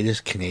the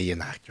greatest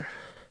Canadian actor?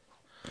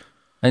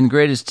 And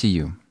greatest to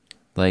you.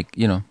 Like,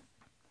 you know.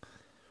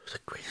 Who's the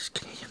greatest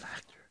Canadian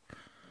actor?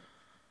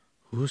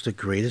 Who's the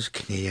greatest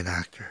Canadian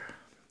actor?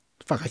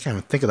 Fuck, I can't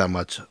even think of that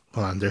much.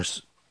 Hold on,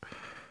 there's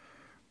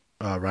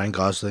Ryan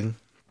Gosling,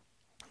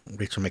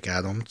 Rachel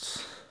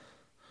McAdams,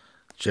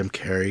 Jim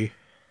Carrey,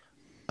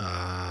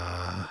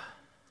 Canadian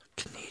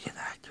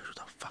actors. Who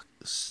the fuck?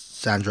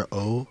 Sandra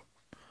Oh.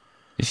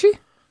 Is she?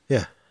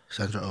 Yeah,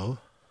 Sandra Oh.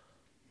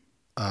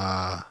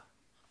 I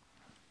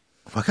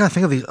can't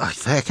think of these.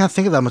 I can't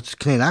think of that much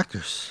Canadian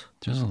actors.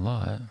 There's a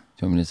lot. Do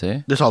you want me to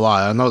say? There's a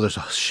lot. I know there's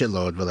a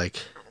shitload, but like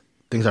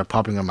things are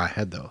popping in my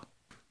head though.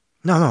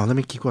 No, let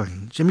me keep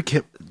going. Jimmy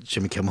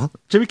Kimmel.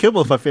 Jimmy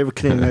Kimmel is my favorite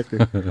Canadian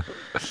actor.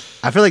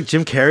 I feel like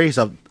Jim Carrey's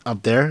up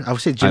there. I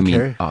would say Jim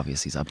Carrey.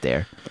 Obviously he's up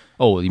there.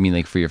 Oh, you mean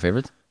like for your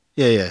favorites?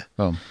 Yeah.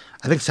 Oh,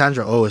 I think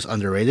Sandra Oh is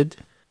underrated.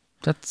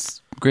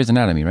 that's Grey's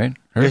Anatomy, right?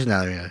 Her? Grey's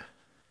Anatomy, yeah.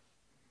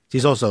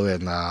 She's also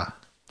in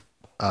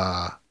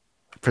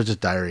Princess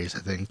Diaries, I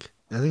think.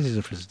 I think she's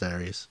in Princess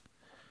Diaries.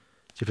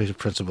 She plays a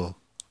principal.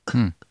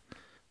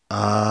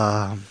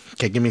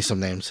 Okay, give me some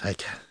names.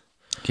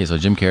 Okay, so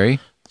Jim Carrey,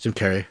 Jim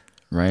Carrey.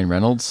 Ryan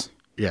Reynolds,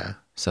 Yeah.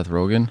 Seth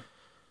Rogen,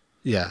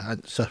 Yeah,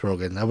 Seth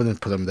Rogen. I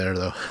wouldn't put him there,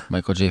 though.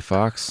 Michael J.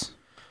 Fox.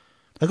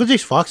 Michael J.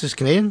 Fox is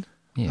Canadian?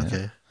 Yeah.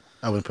 Okay.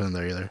 I wouldn't put him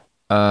there either.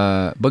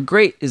 But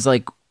great is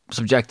like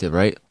subjective,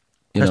 right?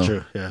 That's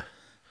true, yeah.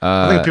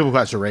 I think people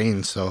watch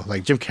Rain, so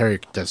like Jim Carrey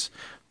does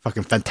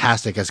fucking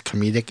fantastic as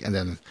comedic, and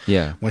then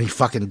Yeah. when he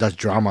fucking does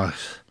drama,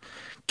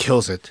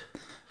 kills it.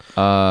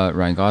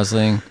 Ryan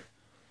Gosling,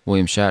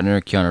 William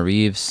Shatner, Keanu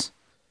Reeves,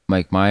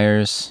 Mike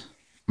Myers,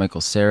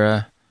 Michael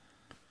Cera,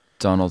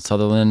 Donald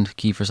Sutherland,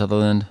 Kiefer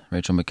Sutherland,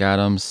 Rachel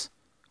McAdams,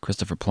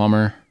 Christopher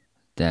Plummer,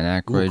 Dan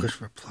Aykroyd,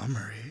 Christopher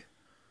Plummer, eh?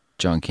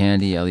 John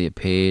Candy, Elliot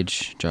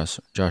Page,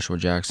 Joshua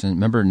Jackson.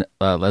 Remember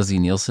Leslie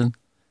Nielsen?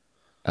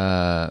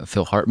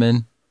 Phil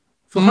Hartman.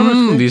 Phil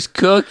Hartman's good. These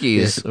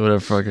cookies. Whatever.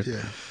 Fucking.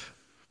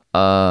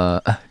 Yeah.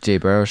 Jay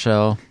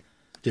Baruchel,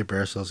 Jay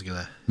Baruchel's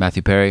good.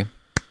 Matthew Perry,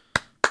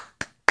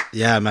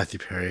 Yeah, Matthew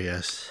Perry,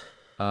 yes.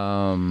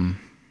 Finn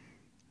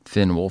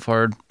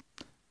Wolfhard,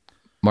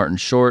 Martin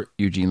Short,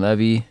 Eugene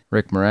Levy,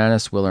 Rick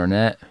Moranis, Will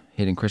Arnett,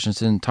 Hayden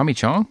Christensen, Tommy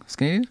Chong, is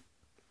Canadian?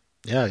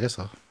 Yeah, I guess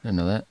so. Didn't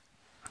know that.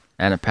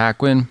 Anna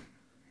Paquin.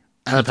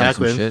 Anna done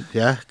some Paquin, shit.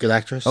 yeah, good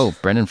actress. Oh,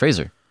 Brendan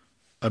Fraser.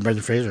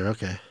 Brendan Fraser,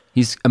 okay.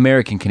 He's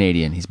American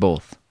Canadian. He's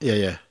both,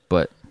 Yeah.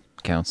 but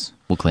counts.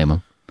 We'll claim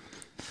him.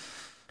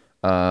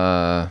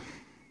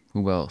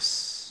 Who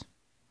else?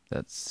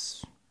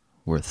 That's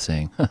worth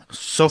saying.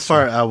 So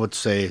far, I would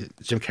say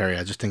Jim Carrey.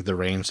 I just think the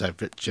range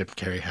that Jim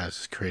Carrey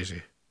has is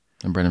crazy.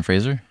 And Brendan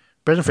Fraser.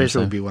 Brendan Fraser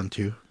would be one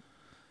too.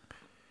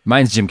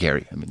 Mine's Jim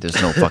Carrey. I mean,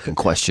 there's no fucking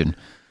question.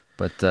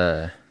 But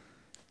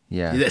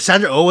yeah,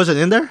 Sandra Oh wasn't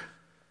in there?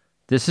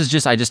 this is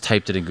just I just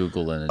typed it in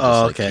Google and it just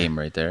Oh, like, okay. came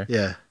right there.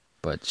 Yeah.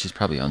 But she's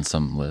probably on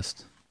some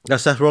list. Now,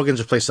 Seth Rogen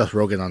just plays Seth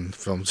Rogen on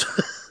films.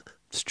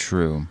 It's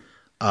true.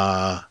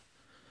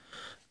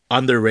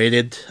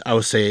 Underrated, I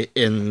would say,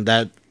 in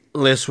that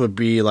list would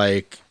be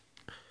like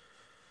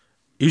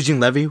Eugene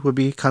Levy would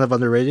be kind of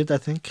underrated, I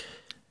think.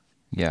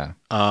 Yeah.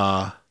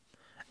 And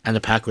the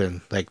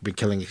Paquin, like, been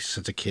killing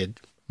since a kid.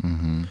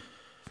 Mm-hmm.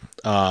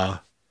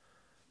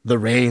 The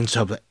range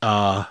of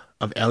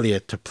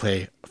Elliot to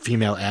play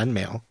female and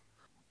male.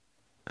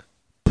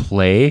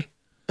 Play.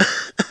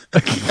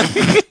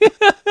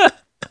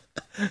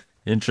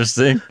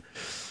 Interesting.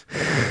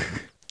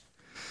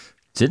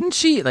 Didn't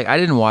she like? I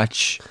didn't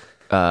watch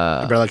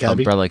Umbrella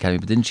Academy?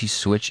 but didn't she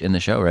switch in the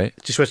show? Right?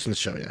 She switched in the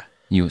show, yeah.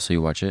 You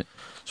watch it?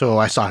 So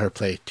I saw her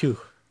play too.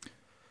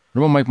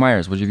 What about Mike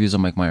Myers? What's your views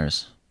on Mike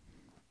Myers?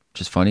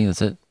 Just funny.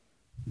 That's it.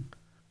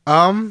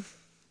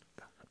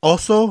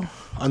 Also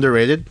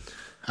underrated,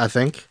 I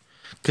think,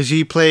 because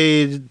he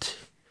played.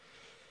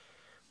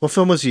 What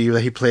film was he?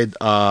 He played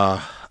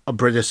a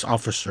British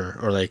officer,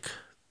 or like.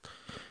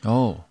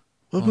 Oh,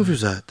 What movie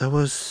was that? That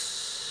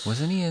was.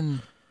 wasn't he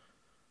in?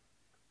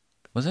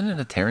 Wasn't it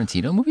a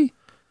Tarantino movie?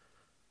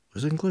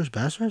 Was it Inglourious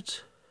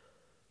Bastards?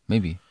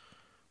 Maybe.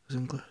 Was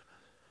it Inglourious?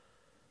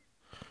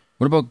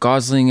 What about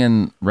Gosling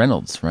and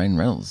Reynolds? Ryan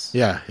Reynolds.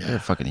 Yeah. They're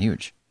fucking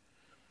huge.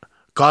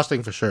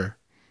 Gosling for sure.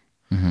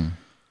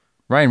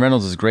 Ryan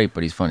Reynolds is great,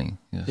 but he's funny.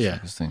 Yeah.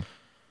 This thing.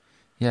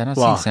 Yeah, not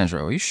Wow. seeing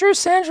Sandra Oh. Are you sure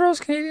Sandra Oh's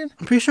Canadian?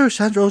 I'm pretty sure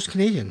Sandra Oh's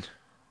Canadian.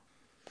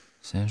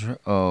 Sandra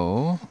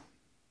Oh.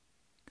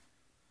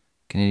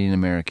 Canadian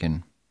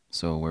American.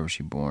 So where was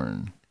she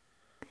born?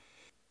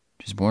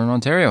 She's born in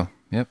Ontario.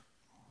 Yep.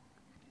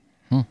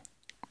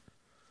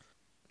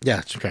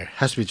 Yeah, Jim Carrey.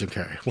 Has to be Jim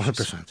Carrey.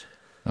 100%.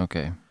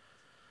 Okay.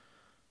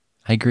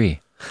 I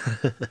agree.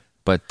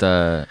 But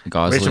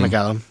Gosling, Rachel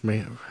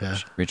McAdams. Yeah.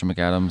 Rachel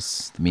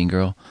McAdams, the Mean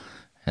Girl,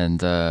 and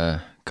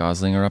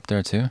Gosling are up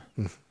there too.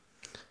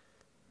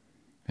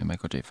 And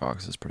Michael J.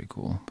 Fox is pretty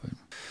cool, but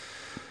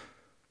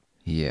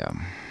yeah,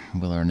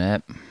 Will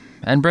Arnett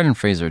and Brendan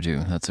Fraser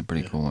too. That's a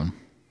pretty cool one.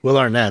 Will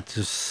Arnett.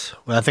 Just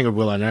when I think of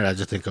Will Arnett, I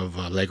just think of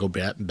Lego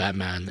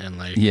Batman and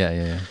like.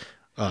 Yeah.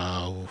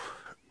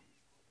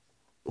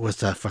 What's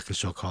that fucking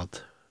show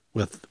called?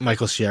 With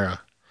Michael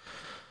Cera.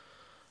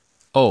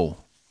 Oh,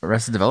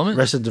 Arrested Development.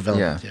 Arrested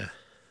Development. Yeah.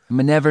 I'm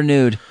a never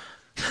nude.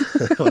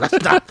 Oh,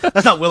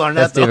 that's not Will Arnett.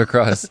 That's though. David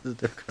Cross.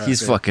 David Cross,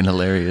 He's yeah. fucking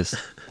hilarious.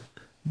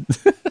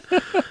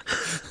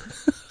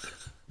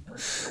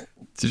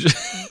 Did you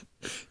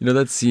know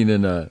that scene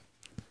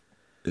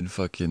in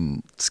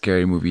fucking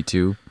Scary Movie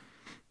 2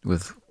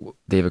 with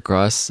David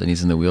Cross and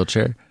he's in the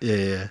wheelchair?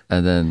 Yeah.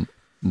 And then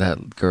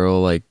that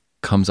girl like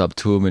comes up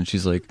to him and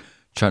she's like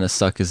trying to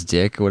suck his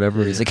dick or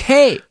whatever. He's like,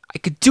 "Hey, I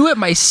could do it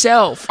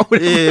myself." Or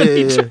whatever.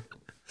 Yeah.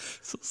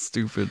 So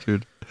stupid,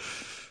 dude.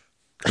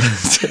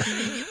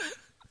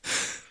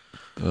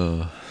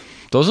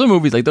 Those are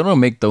movies like they don't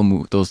make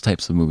those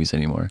types of movies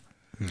anymore.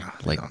 No,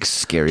 Like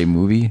scary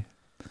movie.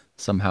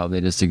 Somehow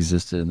they just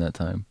existed in that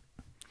time.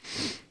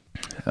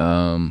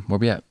 Where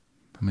we at?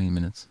 How many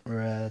minutes? we're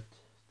at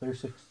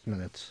 36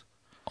 minutes.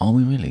 Are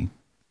we really?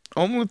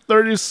 Only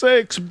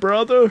 36,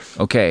 brother.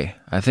 Okay,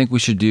 I think we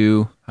should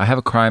do. I have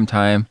a crime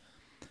time.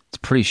 It's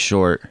pretty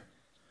short,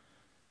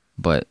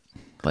 but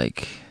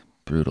like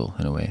brutal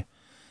in a way.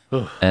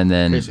 Ugh, And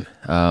then crazy.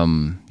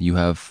 you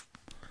have.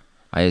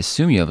 I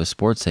assume you have a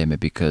sports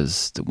segment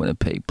because the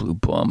Winnipeg Blue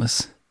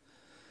Bombers.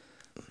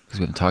 Because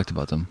we haven't talked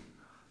about them.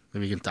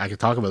 Maybe I can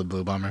talk about the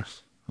Blue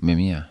Bombers.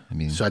 Maybe yeah. I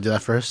mean, Should I do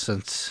that first?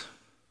 Since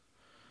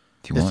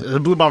do you want? the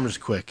Blue Bombers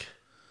quick.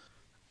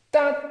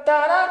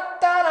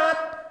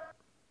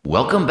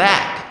 Welcome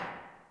back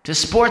to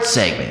Sports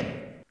Segment.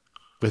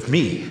 With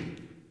me,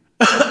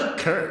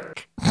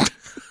 Kirk.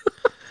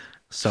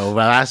 So,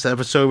 last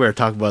episode, we were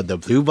talking about the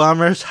Blue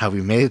Bombers, how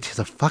we made it to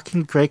the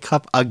fucking Grey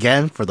Cup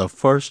again for the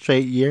fourth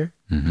straight year.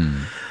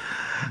 Mm-hmm.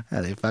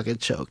 And they fucking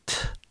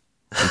choked.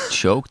 They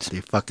choked.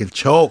 They fucking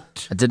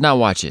choked. I did not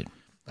watch it.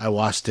 I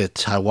watched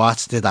it. How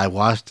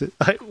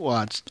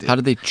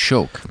did they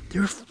choke?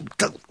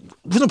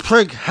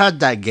 Winnipeg had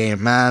that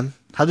game, man.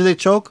 How did they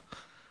choke?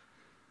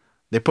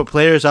 They put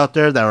players out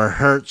there that were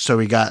hurt, so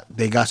they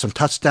got some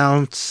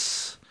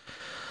touchdowns.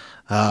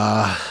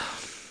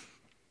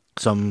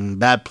 Some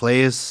bad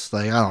plays.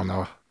 Like, I don't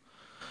know.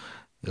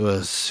 It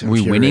was. Were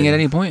we winning at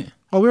any point?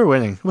 Oh, we were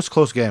winning. It was a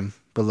close game,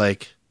 but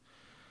like,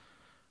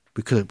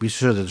 we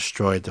should have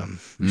destroyed them.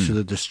 We should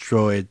have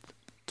destroyed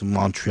the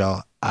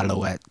Montreal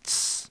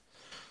Alouettes.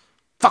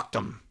 Fuck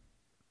them.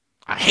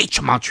 I hate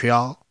you,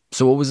 Montreal.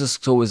 So what was this?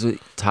 So was it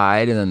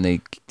tied and then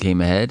they came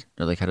ahead,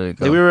 or like how did it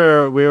go? Like,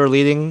 we were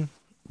leading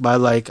by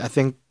like I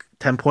think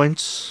 10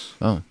 points.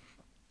 Oh,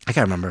 I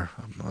can't remember.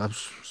 I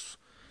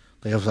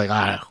was like,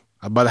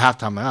 by the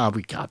halftime, I'm like,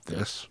 we got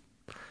this.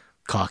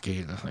 Cocky.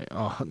 And I was like,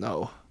 oh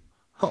no.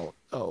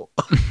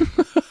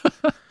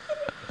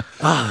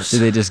 did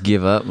they just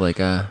give up? Like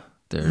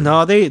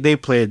No, they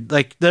played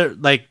like they're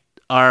like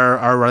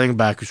our running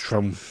back who's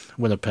from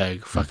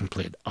Winnipeg fucking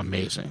played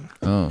amazing.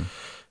 Oh,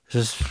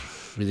 Just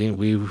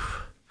we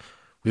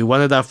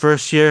won it that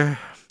first year.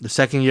 The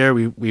second year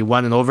we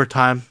won in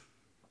overtime.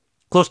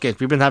 Close games.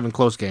 We've been having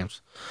close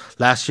games.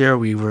 Last year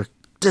we were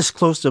this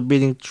close to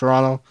beating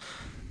Toronto.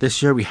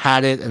 This year we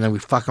had it and then we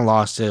fucking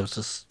lost it. It was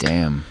just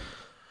damn.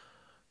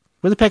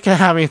 Winnipeg can't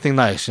have anything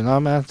nice, you know,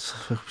 man.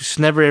 We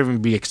should never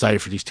even be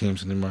excited for these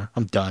teams anymore.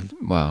 I'm done.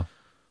 Wow.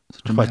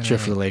 I'm about to cheer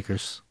for the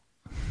Lakers.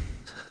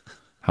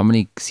 How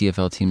many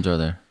CFL teams are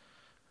there?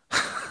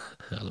 I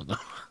don't know.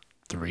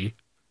 3.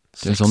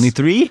 There's 6. only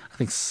 3? I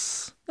think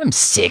I'm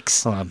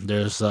 6. hold on.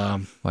 There's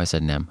I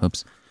said Nam.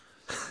 Oops.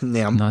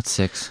 Nam. Not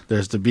 6.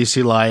 There's the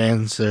BC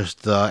Lions. There's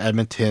the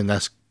Edmonton. I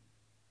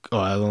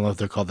don't know if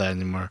they're called that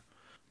anymore.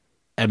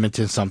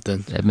 Edmonton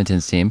something.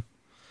 Edmonton's team.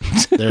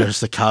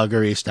 There's the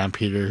Calgary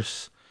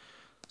Stampeders,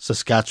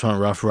 Saskatchewan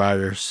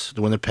Roughriders,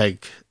 the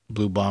Winnipeg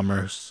Blue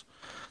Bombers,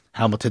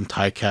 Hamilton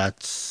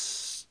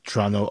Ticats,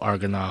 Toronto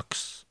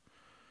Argonauts,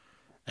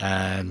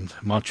 and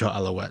Montreal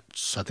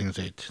Alouettes. I think it's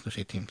 8. There's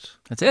 8 teams.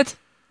 That's it?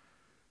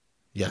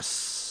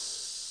 Yes.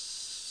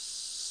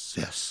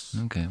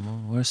 Okay,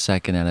 well, we're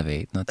second out of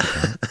 8. Not too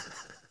bad.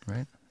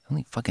 Right?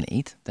 Only fucking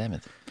 8? Damn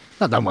it.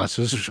 Not that much.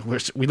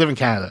 We live in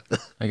Canada.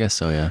 I guess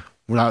so, yeah.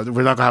 We're not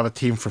gonna have a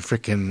team from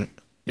freaking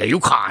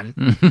Yukon.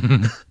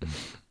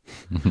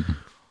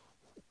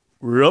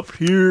 We're up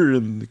here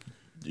in the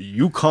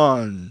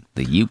Yukon,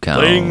 The Yukon.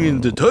 playing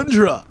in the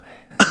tundra.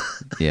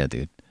 Yeah,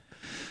 dude.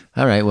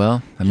 All right,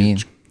 well, I mean,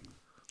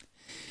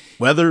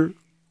 Weather,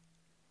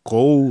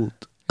 cold.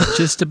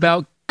 just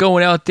about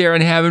going out there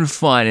and having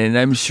fun, and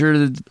I'm sure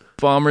the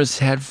Bombers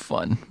had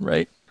fun,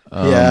 right?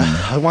 Yeah,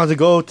 I wanted to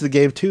go to the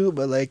game too,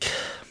 but like,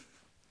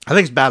 I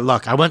think it's bad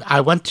luck.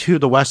 I went to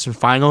the Western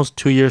Finals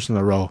 2 years in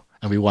a row,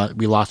 and we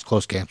lost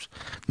close games.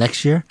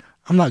 Next year,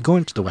 I'm not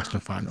going to the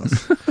Western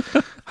Finals.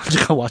 I'm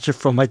just gonna watch it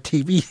from my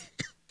TV.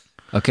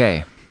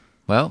 Okay,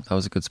 well, that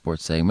was a good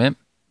sports segment.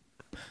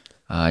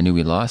 I knew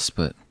we lost,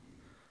 but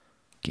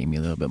gave me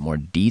a little bit more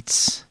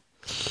deets.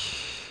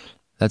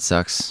 That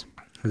sucks.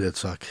 It did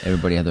suck.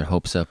 Everybody had their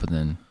hopes up, and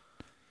then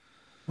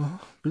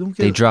We don't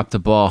they get dropped the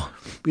ball.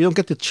 we don't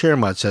get to cheer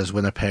much as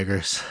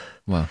Winnipeggers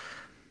Well,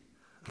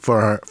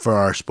 for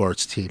our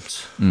sports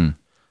teams.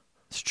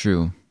 it's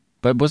true.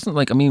 But it wasn't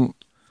like, I mean,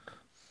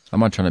 I'm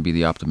not trying to be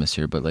the optimist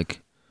here, but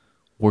like,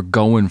 we're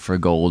going for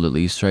gold at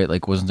least, right?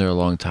 Like, wasn't there a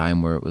long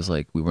time where it was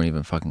like we weren't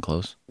even fucking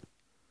close?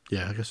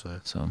 Yeah, I guess so.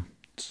 So,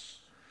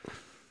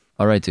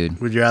 all right,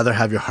 dude. Would you rather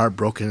have your heart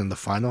broken in the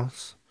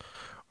finals,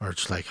 or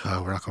just like,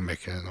 oh, we're not gonna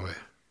make it anyway?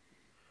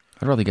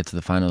 I'd rather get to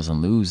the finals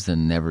and lose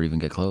than never even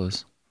get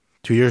close.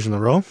 2 years in a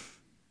row.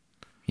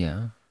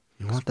 Yeah.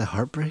 You want that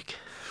heartbreak?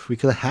 We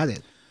could have had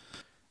it.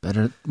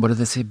 Better, what did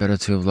they say? Better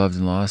to have loved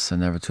and lost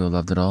than never to have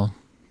loved at all.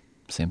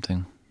 Same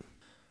thing.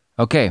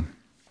 Okay.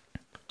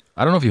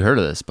 I don't know if you heard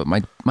of this, but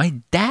my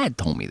dad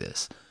told me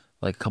this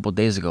like a couple of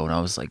days ago, and I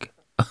was like,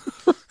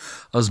 I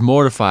was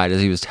mortified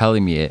as he was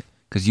telling me it,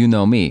 because you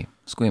know me,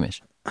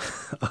 squeamish.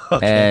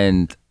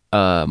 And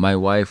my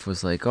wife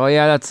was like, "Oh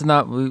yeah, that's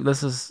not.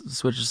 Let's just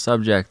switch the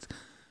subject."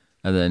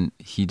 And then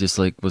he just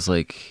like was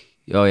like,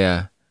 "Oh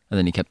yeah," and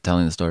then he kept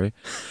telling the story.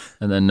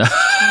 And then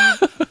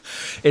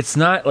it's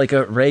not like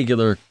a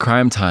regular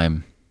crime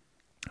time,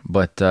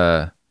 but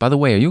by the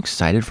way, are you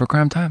excited for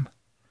crime time?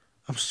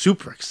 I'm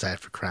super excited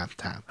for crime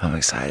time. I'm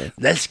excited.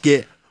 Let's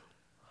get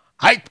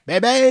hyped,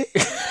 baby.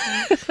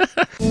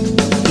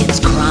 It's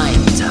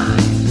crime time.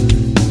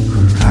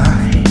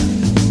 Crime.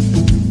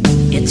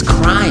 It's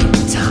crime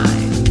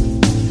time.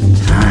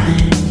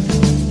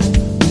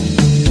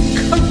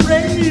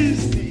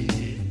 Crazy.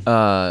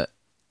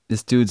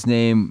 This dude's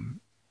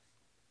name.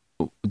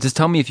 Just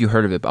tell me if you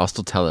heard of it, but I'll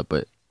still tell it.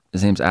 But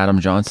his name's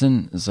Adam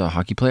Johnson. He's a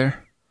hockey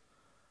player.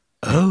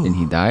 Oh. And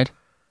he died.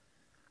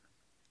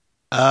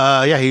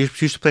 Yeah, he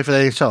used to play for the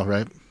NHL,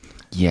 right?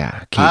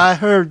 Yeah. Okay. I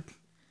heard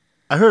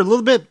a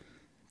little bit.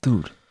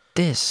 Dude,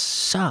 this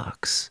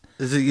sucks.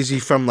 Is he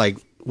from like?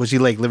 Was he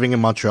like living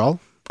in Montreal?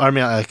 Or, I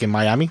mean, like in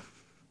Miami?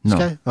 This No.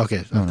 guy?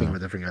 Okay, so I'm thinking of a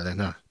different guy then.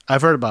 No, I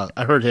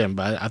heard him,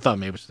 but I thought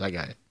maybe it was that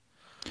guy.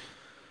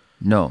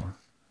 No.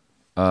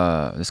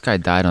 This guy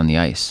died on the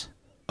ice.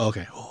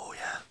 Okay. Oh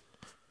yeah.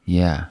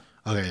 Yeah.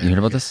 Okay. You heard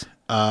about this?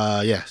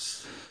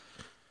 Yes.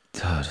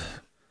 Dude,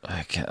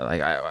 I can't.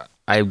 Like,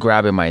 I'm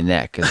grabbing my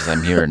neck as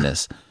I'm hearing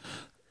this.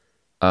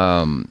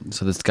 So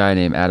this guy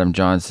named Adam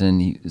Johnson,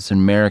 he's an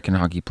American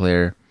hockey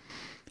player,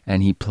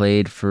 and he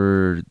played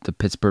for the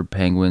Pittsburgh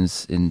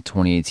Penguins in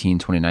 2018,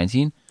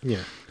 2019. Yeah.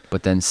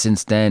 But then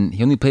since then,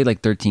 he only played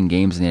like 13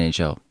 games in the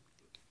NHL.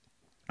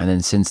 And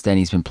then since then,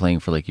 he's been playing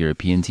for like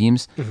European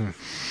teams. Mm-hmm.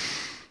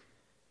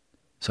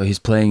 So he's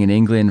playing in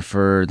England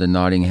for the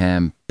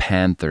Nottingham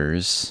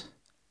Panthers.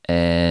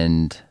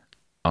 And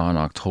on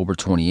October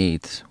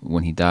 28th,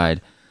 when he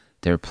died,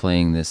 they're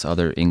playing this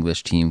other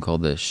English team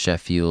called the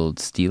Sheffield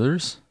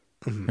Steelers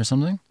or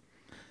something.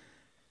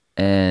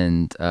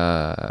 And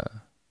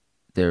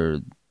there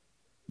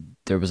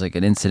was like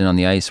an incident on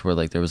the ice where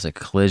like there was a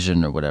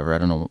collision or whatever. I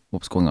don't know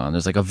what was going on.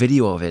 There's like a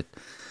video of it.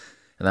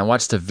 And I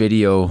watched the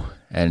video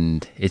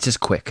and it's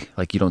just quick.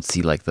 Like you don't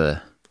see like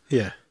the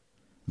Yeah.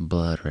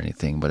 blood or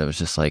anything, but it was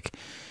just like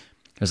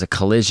there's a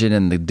collision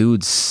and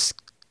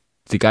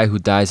the guy who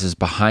dies is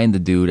behind the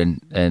dude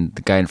and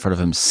the guy in front of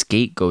him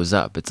skate goes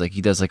up. It's like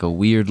he does like a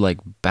weird like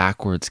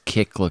backwards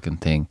kick looking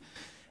thing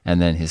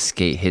and then his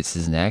skate hits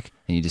his neck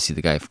and you just see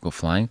the guy go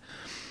flying.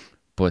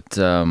 But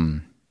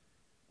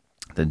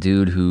the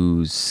dude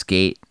whose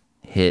skate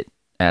hit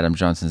Adam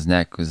Johnson's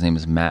neck, his name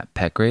is Matt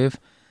Petgrave,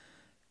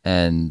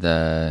 and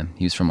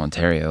he was from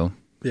Ontario.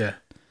 Yeah.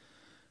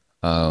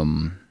 But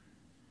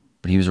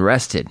he was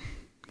arrested.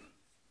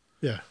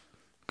 Yeah.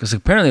 Because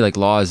apparently, like,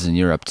 laws in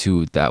Europe,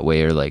 too, that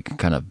way are, like,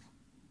 kind of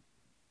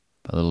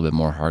a little bit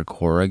more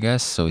hardcore, I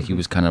guess. So he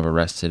was kind of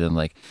arrested, and,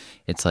 like,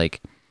 it's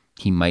like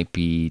he might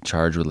be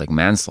charged with, like,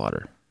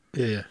 manslaughter.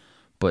 Yeah. Yeah.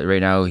 But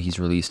right now, he's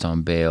released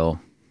on bail,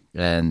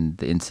 and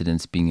the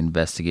incident's being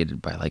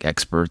investigated by, like,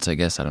 experts, I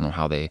guess. I don't know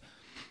how they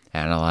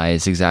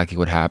analyze exactly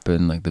what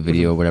happened, like, the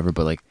video or whatever,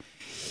 but, like,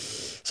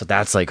 so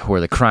that's, like,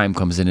 where the crime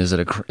comes in. Is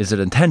it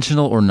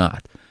intentional or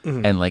not?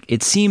 And, like,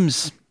 it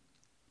seems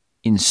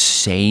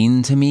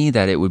insane to me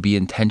that it would be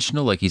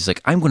intentional. Like he's like,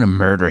 I'm gonna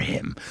murder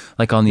him,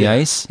 like on the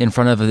ice in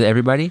front of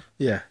everybody.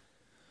 Yeah.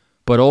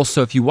 But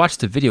also, if you watch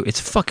the video, it's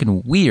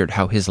fucking weird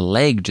how his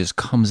leg just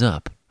comes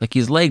up. Like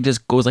his leg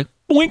just goes like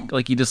boink,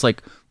 like he just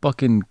like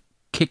fucking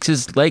kicks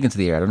his leg into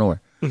the air out of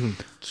nowhere.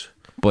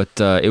 But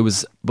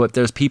but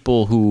there's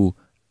people who,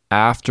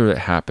 after it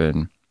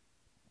happened,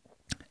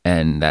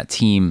 and that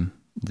team,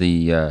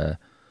 the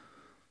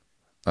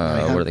what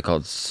are they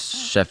called,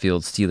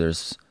 Sheffield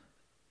Steelers,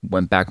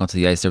 went back onto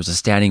the ice. There was a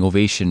standing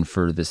ovation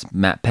for this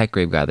Matt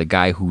Petgrave guy, the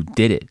guy who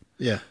did it.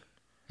 Yeah.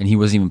 And he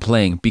wasn't even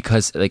playing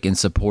because, like, in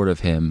support of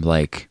him,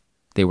 like,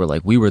 they were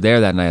like, we were there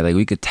that night. Like,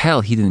 we could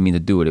tell he didn't mean to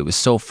do it. It was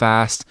so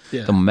fast.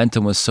 Yeah. The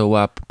momentum was so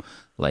up.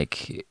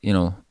 Like, you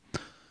know,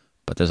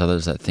 but there's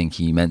others that think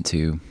he meant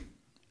to.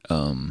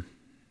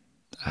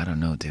 I don't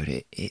know,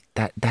 dude.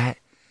 That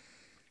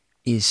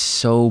is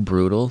so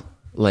brutal.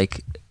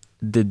 Like,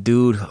 the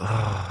dude...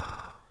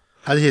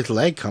 How did his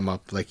leg come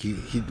up? Like he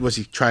was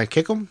he trying to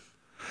kick him?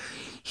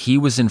 He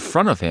was in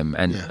front of him,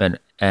 and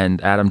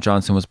Adam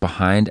Johnson was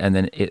behind, and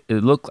then it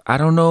looked, I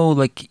don't know,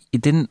 like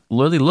it didn't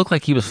really look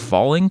like he was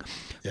falling,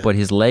 but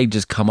his leg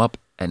just come up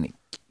and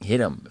hit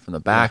him from the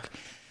back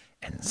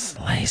and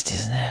sliced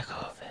his neck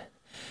open.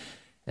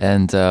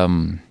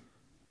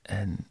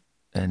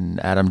 And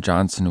Adam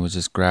Johnson was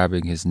just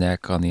grabbing his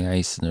neck on the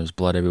ice, and there was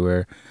blood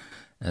everywhere,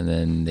 and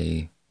then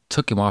they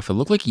took him off. It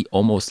looked like he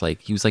almost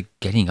like he was like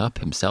getting up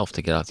himself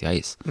to get off the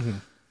ice,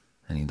 and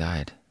he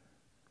died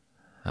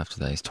after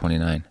that. He's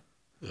 29.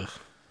 Ugh.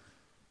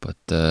 But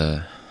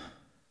that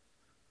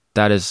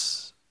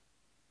is,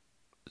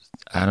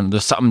 I don't know,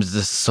 there's something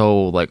just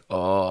so like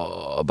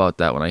about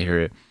that when I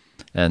hear it.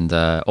 And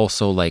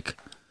also, like,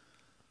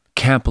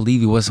 can't believe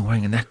he wasn't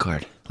wearing a neck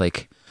guard.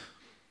 Like,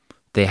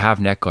 they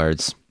have neck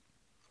guards,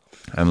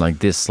 and like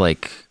this,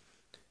 like,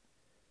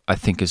 I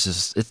think it's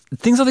just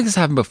things like this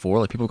happened before.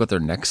 Like people got their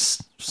necks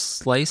It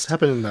sliced.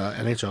 happened in the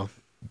NHL.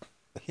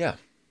 Yeah,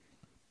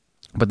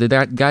 but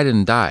that guy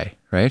didn't die,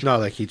 right? No,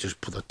 like he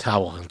just put a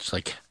towel and just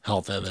like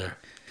held it there.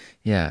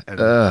 Yeah.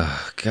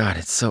 Oh God,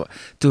 it's so,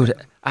 dude.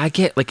 I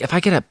get like if I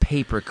get a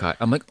paper cut,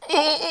 I'm like,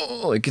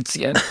 oh, like it's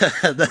the end.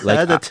 I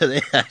had that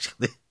today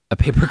actually. A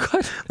paper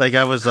cut. Like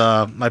I was,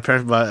 my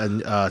parents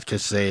bought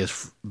because today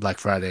is Black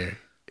Friday,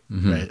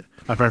 right?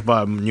 My parents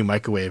bought a new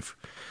microwave,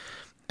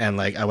 and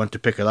like I went to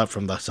pick it up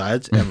from the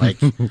sides, and like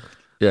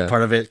Yeah.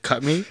 part of it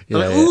cut me. Yeah,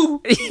 I'm like, yeah.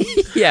 ooh,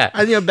 Yeah.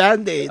 I need a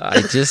Band-Aid.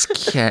 I just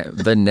can't.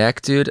 The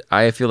neck, dude.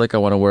 I feel like I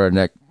want to wear a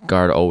neck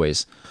guard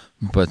always,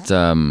 but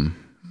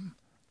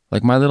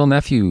like my little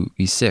nephew,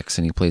 he's 6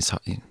 and he plays.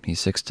 He's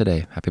 6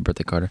 today. Happy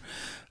birthday, Carter.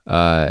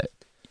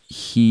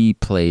 He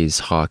plays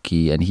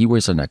hockey and he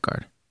wears a neck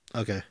guard.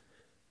 Okay.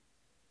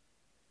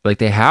 Like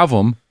they have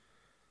them.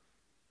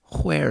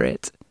 Wear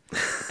it.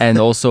 And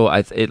also,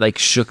 it like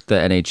shook the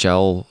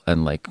NHL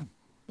and like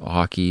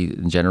hockey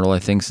in general. I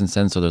think since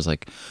then, so there's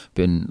like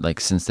been like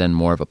since then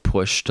more of a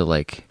push to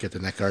like, Get the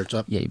neck guards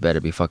up. yeah, you better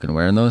be fucking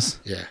wearing those.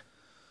 Yeah.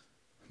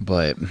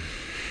 But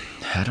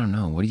I don't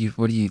know. What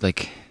do you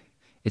like?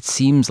 It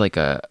seems like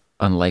a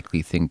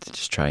unlikely thing to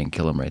just try and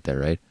kill him right there,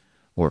 right?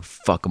 Or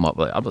fuck him up.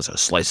 Like I'm just gonna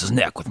slice his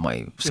neck with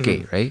my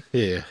skate, right?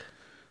 Yeah.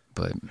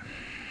 But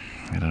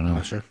I don't know. I'm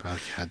not sure. I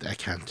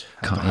can't.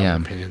 I don't have Yeah,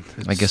 an opinion.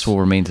 I guess we'll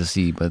remain to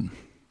see. But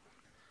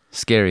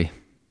scary.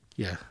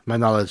 Yeah, my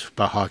knowledge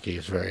about hockey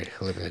is very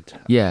limited.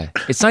 Yeah,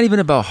 it's not even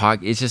about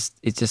hockey. It's just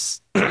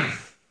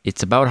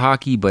it's about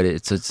hockey, but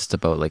it's just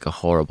about like a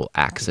horrible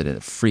accident.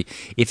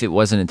 If it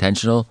wasn't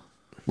intentional,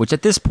 which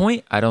at this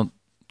point I don't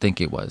think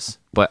it was,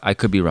 but I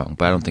could be wrong.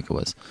 But I don't think it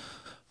was.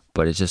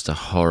 But it's just a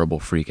horrible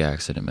freak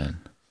accident, man.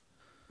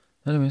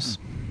 Anyways,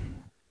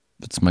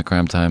 it's my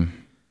crime time.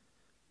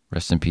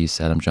 Rest in peace,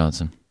 Adam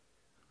Johnson.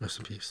 Rest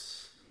in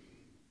peace.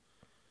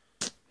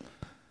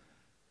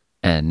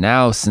 And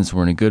now, since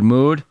we're in a good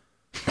mood,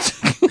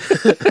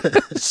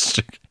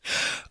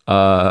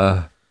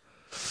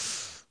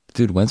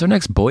 dude, when's our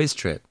next boys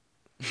trip?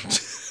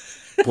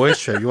 Boys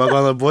trip. You want to go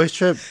on a boys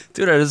trip?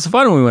 Dude, it was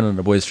fun when we went on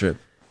a boys trip.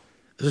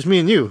 It's just me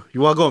and you.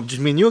 You want to go?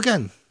 Just me and you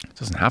again? It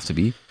doesn't have to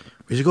be.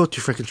 We should go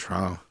to freaking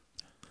Toronto.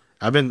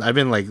 I've been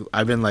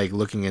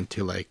looking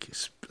into like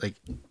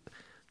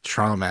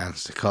Toronto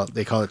mans.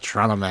 They call it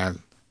Toronto man.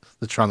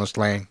 The Toronto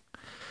slang.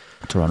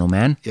 Toronto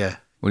man? Yeah.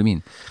 What do you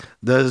mean?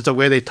 There's the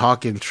way they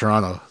talk in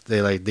Toronto. They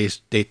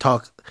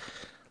talk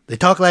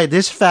like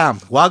this, fam.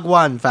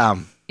 Wagwan,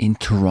 fam. In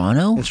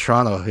Toronto? In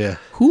Toronto, yeah.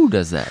 Who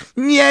does that?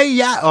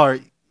 Yeah, or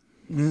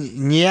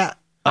yeah.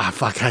 Ah,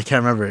 fuck, I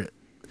can't remember it.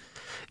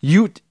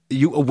 Ute,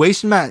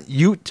 waste man,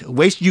 ute,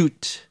 waste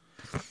ute,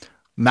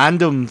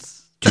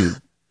 mandums. Dude,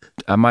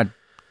 I'm not.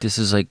 This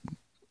is like,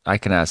 I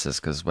can ask this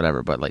because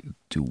whatever, but like,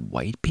 do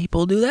white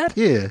people do that?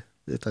 Yeah,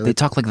 They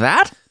talk like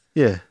that?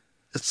 yeah.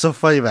 It's so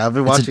funny, man. I've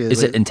been watching it.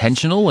 Is it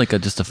intentional? Like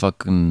just a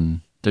fucking,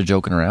 they're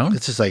joking around?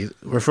 It's just like,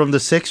 we're from the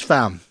 6th,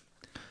 fam.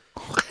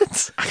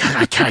 What?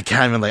 I can't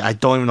even, like, I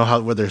don't even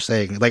know what they're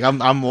saying. Like,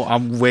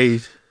 I'm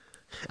way,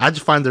 I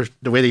just find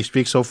the way they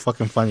speak so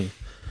fucking funny.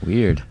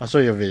 Weird. I'll show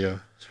you a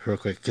video real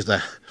quick because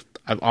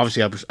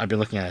I've been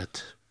looking at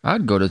it.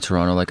 I'd go to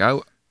Toronto. Like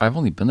I've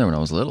only been there when I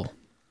was little.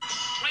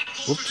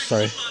 Oops,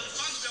 sorry.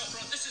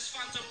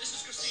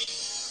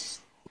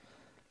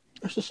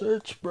 There's a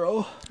search,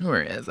 bro.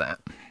 Where is that?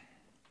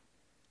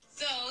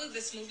 So,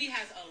 this movie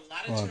has a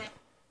lot of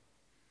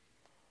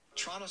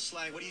Toronto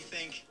slang, what do you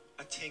think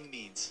a ting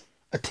means?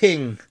 A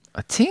ting.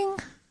 A ting?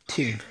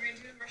 Ting.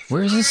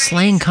 Where is this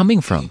slang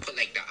coming from?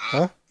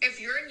 Huh? If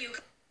you're a new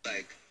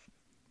Like,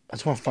 I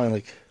just want to find,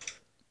 like,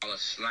 a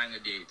slang a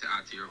day to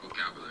add to your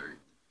vocabulary.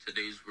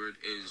 Today's word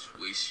is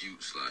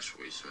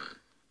waistsuit/waistman.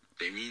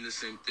 They mean the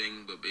same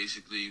thing, but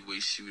basically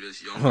waistsuit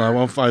is younger. Hold on, I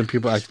won't find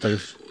people waistsuit actually.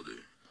 is older.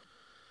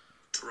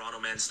 Toronto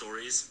man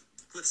stories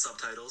with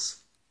subtitles.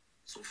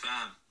 So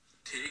fam,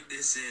 take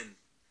this in.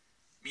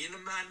 Me and the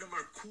man them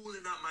are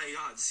cooling up my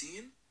yard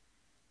scene.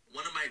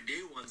 One of my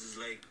day ones is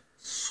like,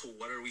 so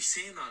what are we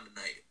saying on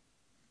the night?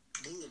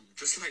 Boom,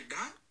 just like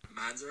that.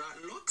 Mans are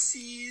at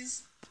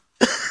Luxie's.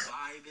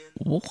 Vibing.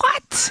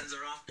 What? Mans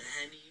are off the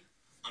Henny.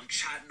 I'm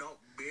chatting up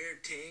bare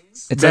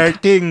things. It's Bare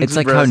like things, it's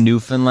like bro. how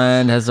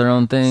Newfoundland has their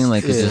own thing.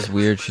 Like it's Yeah. just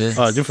weird shit.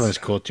 Oh, Newfoundland's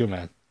cool too,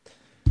 man.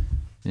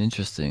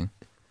 Interesting.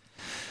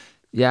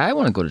 Yeah, I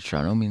want to go to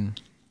Toronto. I mean,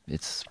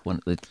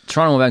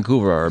 Toronto and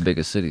Vancouver are our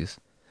biggest cities.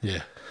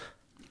 Yeah.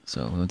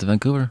 So we went to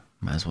Vancouver.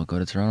 Might as well go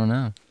to Toronto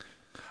now.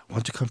 Why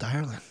don't you come to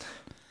Ireland?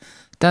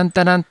 Dun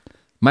dun dun.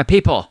 My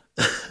people.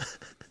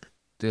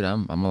 Dude,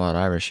 I'm a lot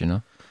Irish, you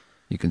know.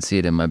 You can see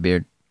it in my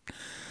beard.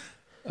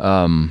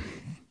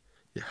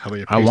 Yeah, how about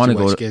your I want to pasty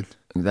go white to skin?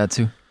 that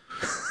too.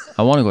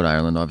 I want to go to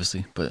Ireland,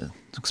 obviously, but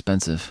it's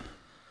expensive.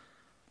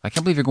 I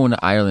can't believe you're going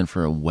to Ireland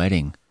for a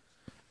wedding.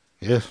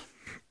 Yeah.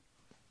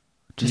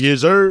 Just-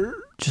 Yes, sir.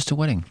 Just a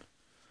wedding.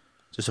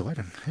 Just a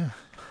wedding. Yeah.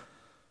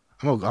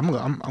 I want to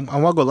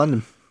go to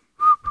London.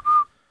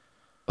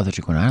 Oh, that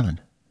you're going to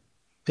Ireland.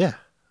 Yeah.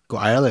 Go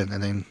Ireland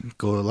and then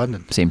go to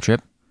London. Same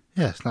trip.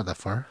 Yeah, it's not that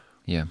far.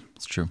 Yeah,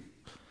 it's true.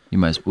 You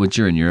might. Once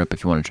you're in Europe,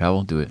 if you want to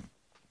travel, do it.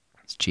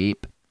 It's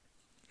cheap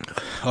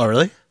Oh,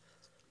 really?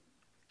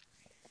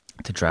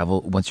 to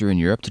travel. Once you're in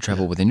Europe, to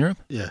travel within Europe.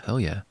 Yeah. Hell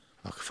yeah.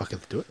 Okay, fuck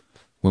it, do it.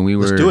 When we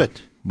were, Let's do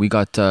it. We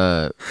got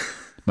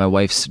my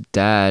wife's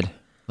dad.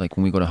 Like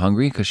when we go to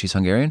Hungary, because she's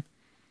Hungarian,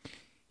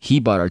 he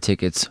bought our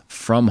tickets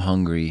from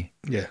Hungary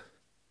Yeah.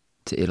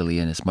 to Italy,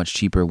 and it's much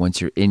cheaper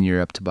once you're in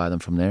Europe to buy them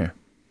from there.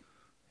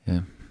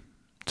 Yeah,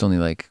 it's only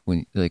like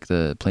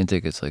the plane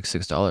ticket's like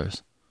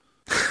 $6.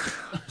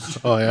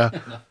 Oh, yeah.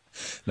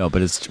 No,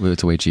 but it's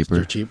way cheaper.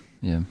 They're cheap.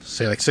 Yeah,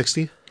 Say like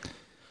 60?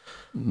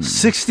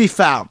 60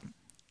 fam.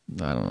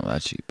 I don't know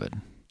that cheap, but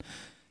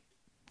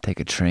take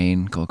a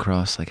train, go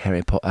across like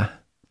Harry Potter.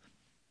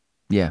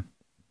 Yeah,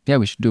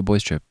 we should do a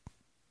boys trip.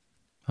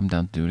 I'm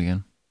down to do it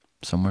again,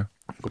 somewhere.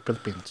 Go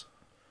Philippines.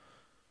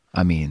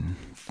 I mean,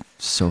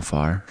 so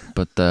far,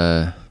 but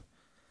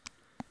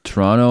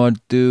Toronto,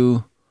 I'd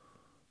do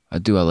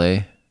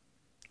LA.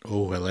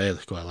 Oh, LA.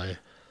 Let's go LA.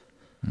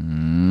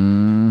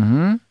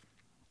 Mm-hmm.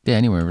 Yeah,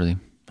 anywhere really.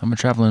 I'm a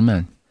traveling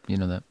man. You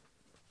know that.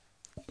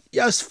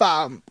 Yes,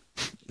 fam.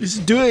 Let's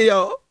do it,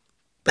 yo.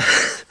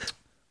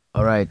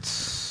 All right.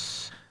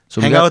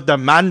 So Hang out with the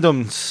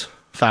Mandoms,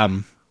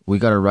 fam. We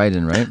got a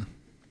write-in, right?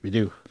 We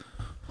do.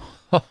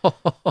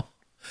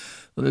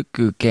 Look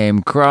who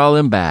came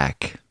crawling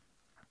back.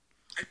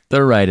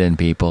 The write-in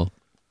people.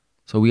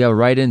 So we have a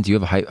write-in. Do you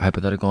have a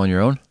hypothetical on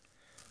your own?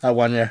 That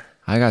one year.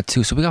 I got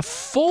 2. So we got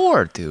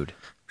 4, dude.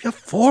 We have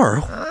 4.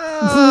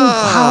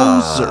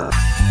 Wowzer.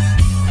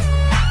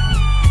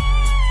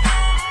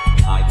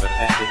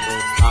 Hypothetical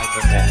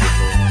segment.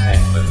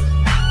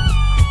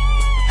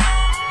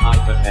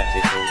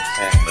 Hypothetical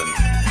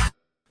segment.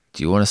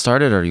 Do you want to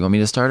start it, or do you want me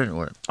to start it?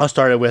 Or I'll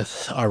start it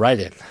with our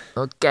write-in.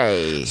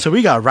 okay. So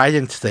we got a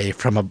write-in today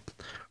from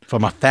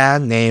a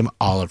fan named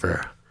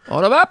Oliver.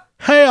 Hold up.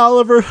 Hey,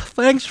 Oliver.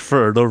 Thanks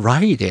for the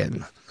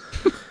write-in.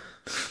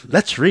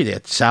 Let's read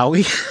it, shall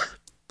we?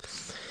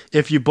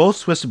 If you both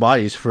switch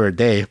bodies for a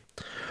day,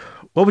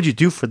 what would you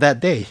do for that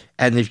day?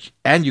 And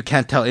you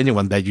can't tell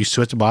anyone that you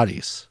switch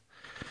bodies.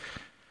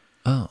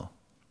 Oh.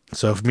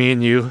 So if me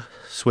and you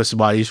switch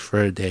bodies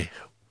for a day,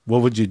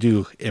 what would you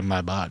do in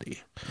my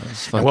body?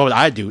 And what would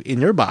I do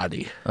in your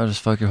body? I'll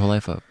just fuck your whole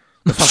life up.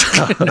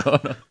 No.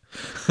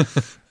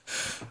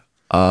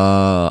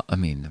 I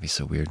mean, that'd be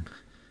so weird.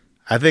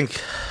 I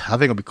think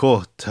it'd be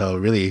cool to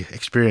really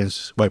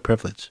experience white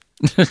privilege.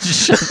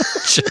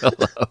 Chill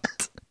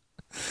out.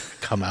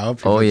 Come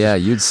out. Oh yeah,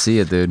 you'd see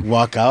it, dude.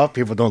 Walk out.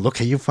 People don't look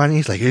at you funny.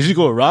 It's like, did you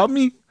go around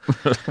me?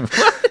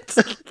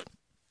 What?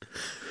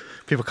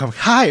 People come,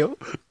 hi,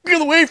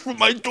 get away from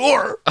my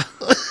door.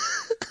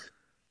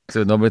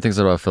 Dude, nobody thinks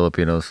about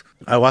Filipinos.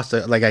 I watched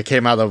it. Like I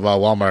came out of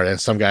Walmart and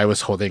some guy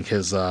was holding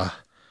his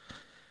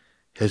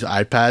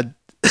iPad,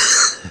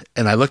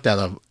 and I looked at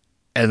him,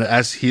 and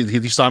as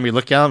he saw me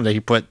look at him, then he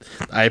put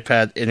the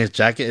iPad in his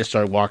jacket and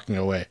started walking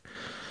away.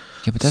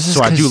 Yeah, but that's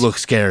So I do look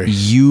scary.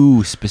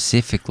 You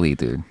specifically,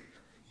 dude.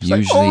 It's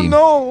Usually, like, oh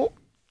no,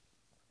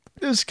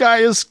 this guy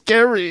is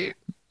scary.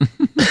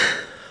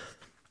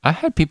 I've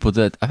had people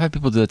do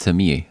that to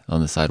me on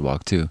the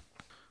sidewalk too.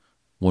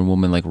 One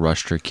woman like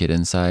rushed her kid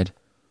inside,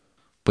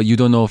 but you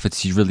don't know if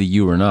it's really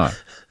you or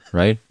not,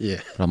 right?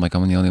 Yeah. But I'm like,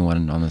 I'm the only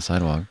one on the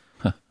sidewalk.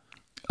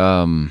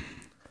 I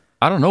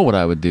don't know what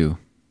I would do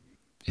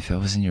if I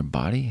was in your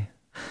body.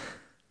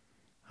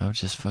 I would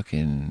just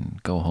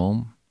fucking go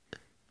home.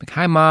 Like,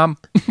 hi, mom.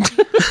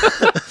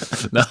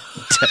 No.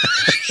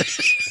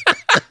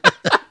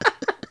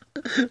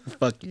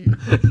 Fuck you.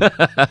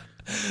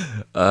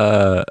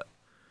 I'll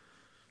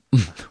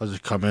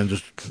just come in,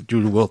 just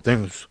do the little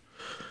things.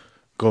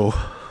 Go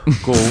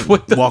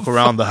walk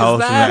around the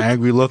house in an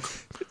angry look.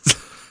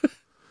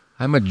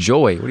 I'm a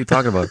joy. What are you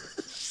talking about?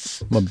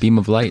 I'm a beam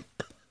of light.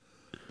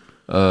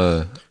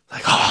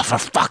 Like, oh, for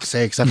fuck's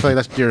sakes. I feel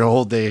like that's your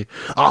whole day.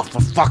 Oh,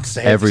 for fuck's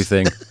sake.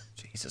 Everything.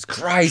 Jesus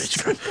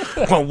Christ. Well,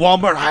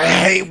 Walmart, I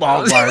hate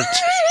Walmart.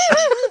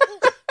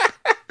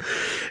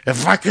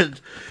 If I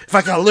could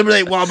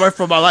eliminate Walmart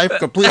from my life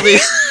completely.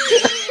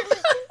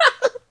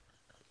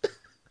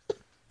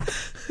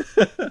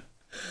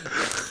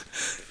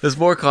 There's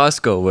more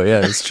Costco, but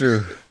yeah, it's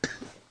true.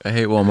 I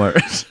hate Walmart.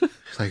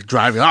 It's like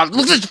driving. Oh,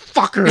 look at this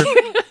fucker.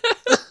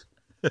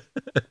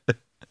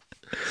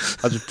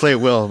 I'll just play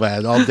Will,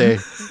 man, all day.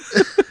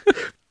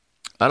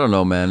 I don't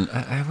know, man.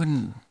 I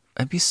wouldn't.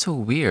 I'd be so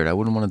weird. I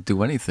wouldn't want to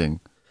do anything.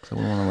 I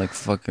wouldn't want to like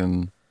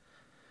fucking.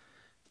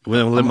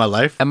 Wouldn't live my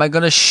life? Am I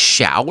gonna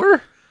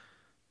shower?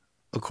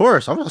 Of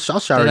course, I'll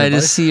shower. Then I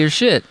anybody. just see your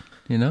shit.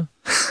 You know.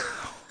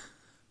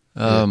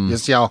 You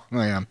see how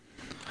I am.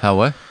 How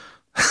what?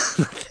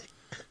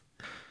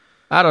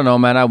 I don't know,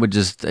 man. I would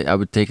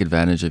take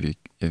advantage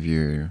of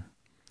your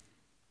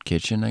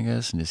kitchen, I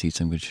guess, and just eat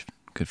some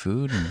good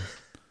food and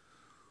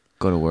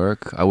go to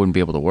work. I wouldn't be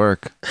able to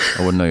work. I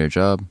wouldn't know your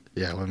job.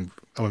 Yeah, I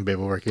wouldn't be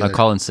able to work either. I'll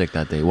call in sick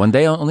that day. One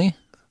day only?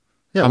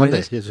 Yeah, How one many day.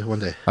 days? Yeah, just one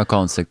day. I'll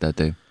call in sick that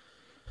day.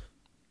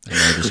 And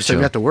I'll You just said you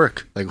chill. have to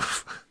work. Like,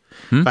 if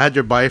I had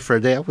your body for a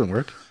day, I wouldn't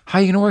work. How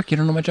are you gonna work? You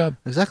don't know my job.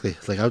 Exactly.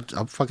 Like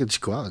I'll fucking just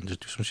go out and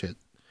just do some shit.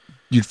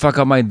 You'd fuck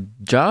up my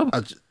job?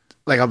 I'll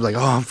be like, oh,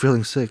 I'm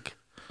feeling sick,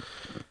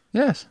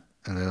 Yes.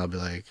 and then I'll be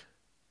like,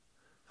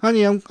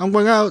 honey, I'm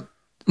going out.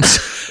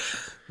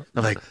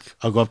 I'm like,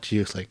 I'll go up to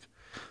you. It's like,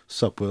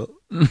 sup, Will?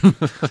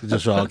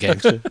 Just all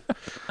gangster.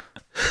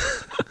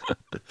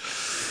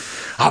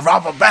 I'll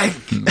rob a bank.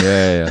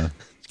 Yeah.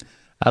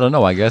 I don't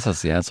know. I guess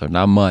that's the answer.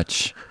 Not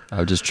much. I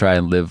would just try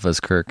and live as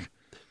Kirk.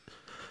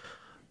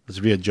 This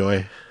would be a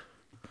joy.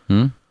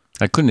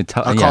 I couldn't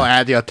tell. I'll call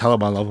Andy. I'll tell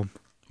him I love him.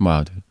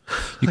 Wow, dude.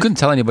 You couldn't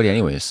tell anybody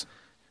anyways.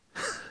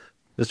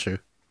 That's true.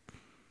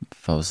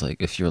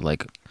 If you're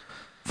like,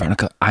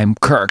 Veronica, I'm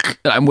Kirk,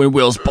 and I'm in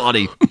Will's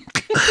body.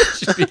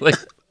 She'd be like,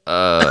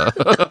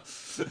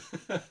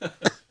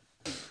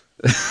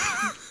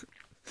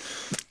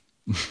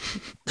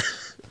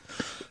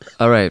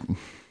 All right.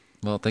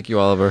 Well, thank you,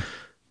 Oliver.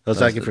 That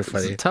was actually pretty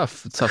funny. It's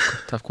a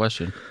tough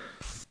question.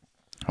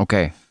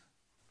 Okay.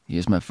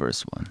 Here's my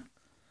first one.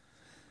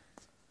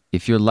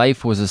 If your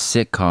life was a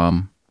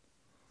sitcom,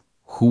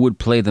 who would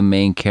play the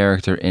main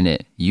character in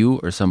it? You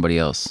or somebody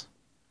else?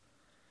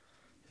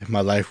 If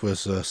my life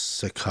was a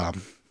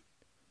sitcom,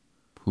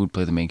 Who would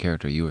play the main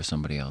character? You or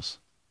somebody else?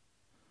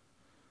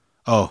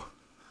 oh,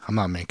 I'm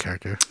not a main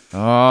character.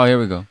 Oh, here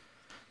we go.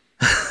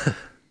 I'm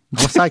a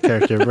side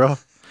character, bro.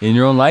 In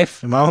your own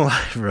life? In my own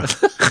life, bro.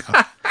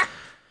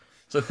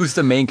 So who's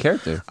the main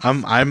character?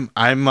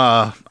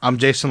 I'm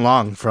Jason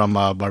Long from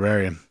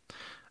Barbarian.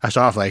 I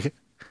start off like,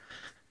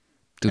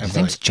 Dude, his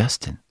name's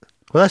Justin.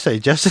 what did I say?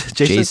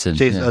 Jason,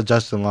 yeah.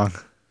 Justin Long.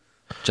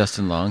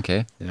 Justin Long,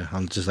 okay. Yeah,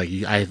 I'm just like,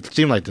 I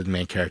seem like the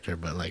main character,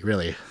 but like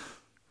really,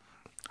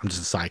 I'm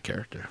just a side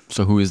character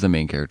So who is the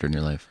main character in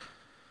your life?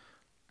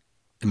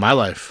 in my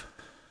life.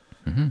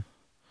 Mm-hmm.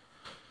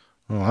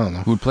 Well, I don't know.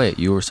 Who would play it?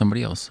 You or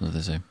somebody else? What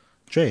did they say?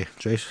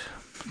 Dre's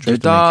Your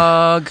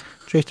dog.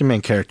 Dre's the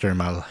main character in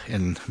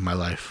my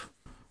life.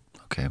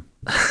 Okay.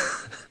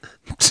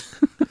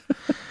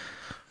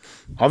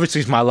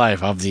 Obviously, it's my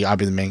life. I'll be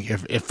the main.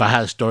 If I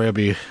had a story, I'd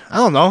be. I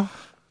don't know.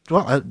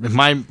 Well,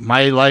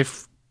 my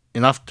life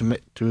enough to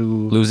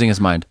Losing his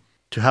mind.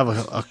 to have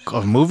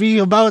a movie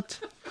about.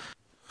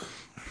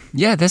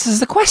 Yeah, this is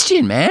the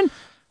question, man.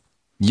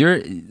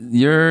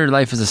 Your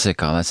life is a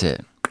sitcom. That's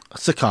it. A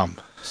sitcom.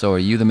 So are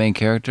you the main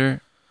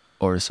character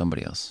or is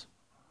somebody else?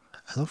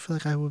 I don't feel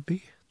like I would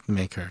be the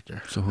main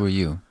character. So who are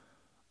you?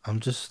 I'm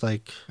just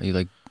like. Are you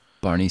like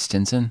Barney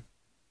Stinson?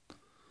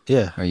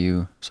 Yeah. Are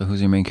you? So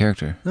who's your main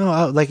character?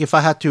 No, like if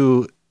I had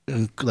to,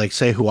 like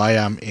say who I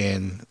am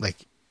in, like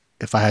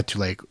if I had to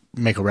like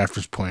make a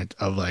reference point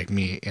of like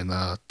me in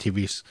a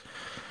TV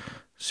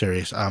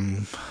series,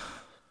 I'm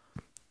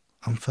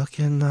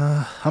fucking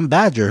I'm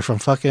Badger from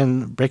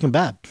fucking Breaking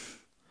Bad.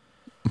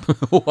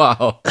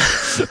 Wow.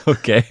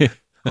 Okay.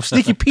 I'm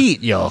Sneaky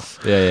Pete, yo.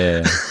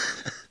 Yeah.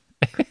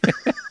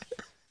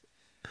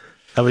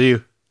 How about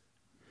you?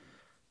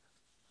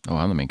 Oh,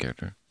 I'm the main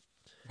character.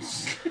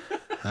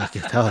 I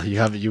can tell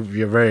you're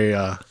very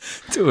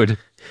Dude.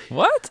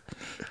 What?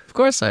 Of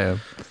course I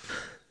am.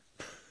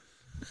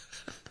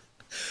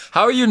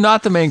 How are you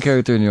not the main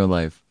character in your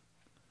life?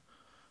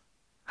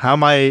 How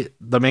am I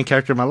the main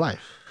character in my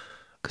life?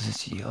 Because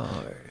it's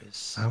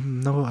yours.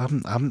 I'm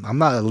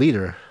not a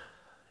leader.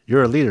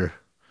 You're a leader.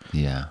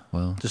 Yeah,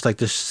 well. Just like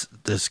this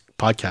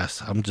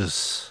podcast. I'm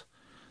just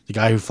the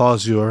guy who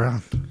follows you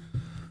around.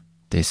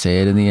 They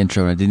say it in the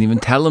intro, and I didn't even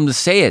tell him to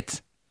say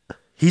it.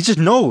 He just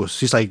knows.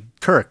 He's like,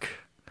 Kirk.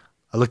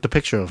 I looked a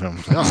picture of him. I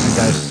was like,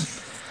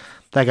 oh,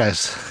 that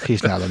guy's,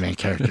 he's not the main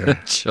character.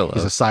 Chill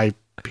He's out. a side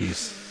piece.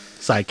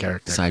 Side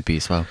character. Side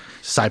piece, wow.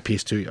 Side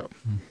piece too, yo.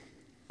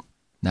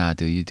 Nah,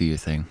 dude, you do your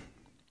thing.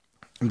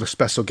 I'm the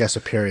special guest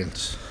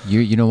appearance.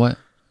 You know what?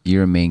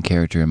 You're a main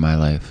character in my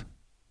life.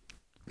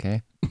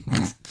 Okay?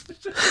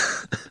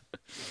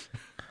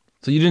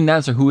 So you didn't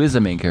answer who is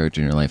the main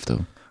character in your life,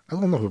 though. I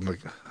don't know who.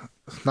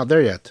 Not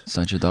there yet. It's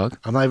not your dog?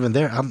 I'm not even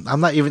there.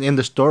 I'm not even in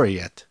the story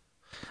yet.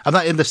 I'm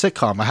not in the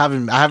sitcom. I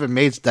haven't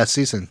made that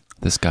season.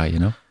 This guy, you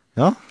know?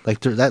 No, like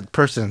that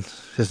person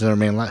is their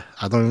main life.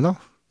 I don't even know.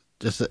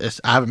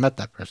 I haven't met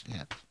that person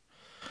yet.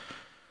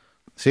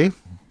 See?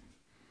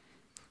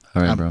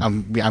 All right, bro.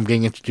 I'm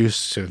getting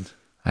introduced soon.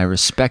 I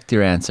respect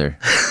your answer.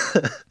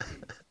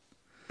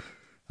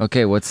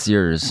 Okay, what's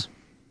yours?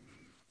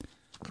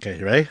 Okay,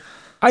 you ready?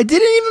 I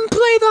didn't even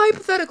play the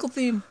hypothetical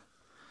theme.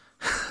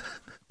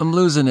 I'm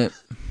losing it.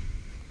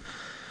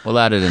 We'll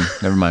add it in.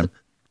 Never mind.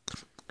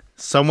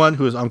 Someone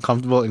who is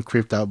uncomfortable and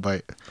creeped out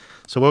by.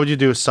 So what would you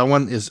do if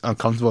someone is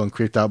uncomfortable and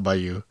creeped out by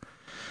you,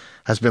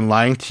 has been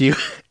lying to you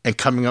and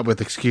coming up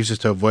with excuses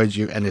to avoid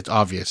you, and it's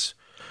obvious?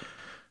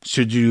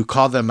 Should you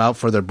call them out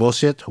for their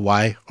bullshit?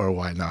 Why or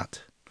why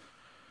not?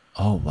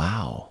 Oh,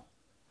 wow.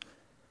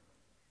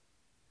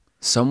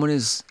 Someone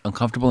is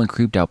uncomfortable and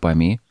creeped out by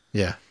me.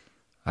 Yeah.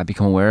 I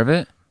become aware of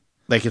it.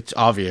 Like it's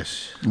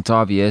obvious. It's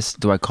obvious.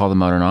 Do I call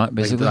them out or not,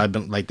 basically?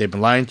 They've been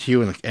lying to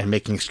you and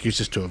making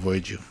excuses to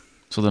avoid you.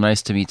 So they're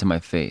nice to me to my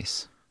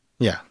face.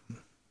 Yeah.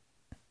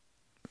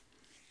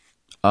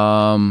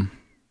 And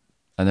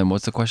then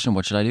what's the question?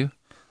 What should I do?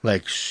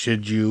 Like,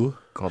 should you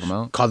Call them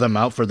out. call them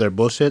out for their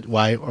bullshit?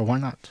 Why or why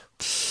not?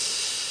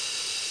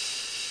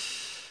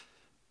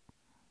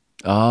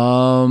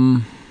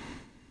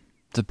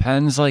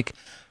 Depends like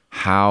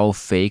how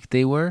fake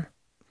they were,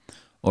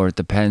 or it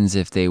depends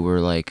if they were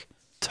like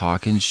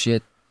talking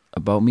shit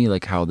about me,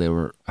 like how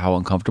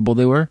uncomfortable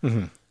they were.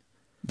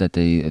 That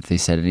if they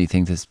said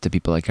anything to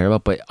people I care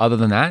about. But other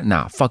than that,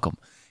 nah, fuck them.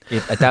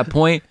 If at that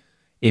point,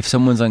 if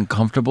someone's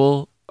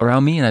uncomfortable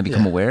around me and I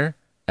become aware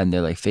and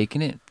they're like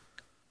faking it,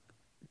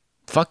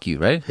 fuck you,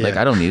 right? Like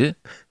I don't need it,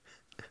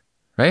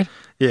 right?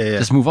 Yeah.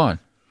 Just move on.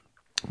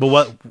 But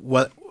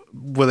what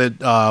would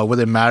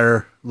it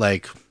matter,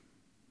 like,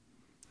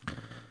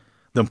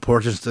 the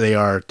importance they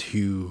are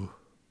to,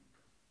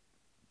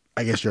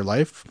 I guess, your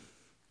life?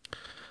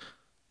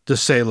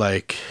 Just say,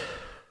 like,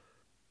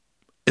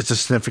 it's a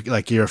significant,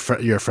 like, your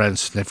friend's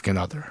significant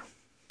other.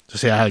 So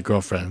say I had a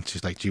girlfriend,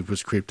 she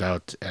was creeped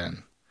out,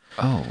 and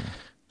Oh,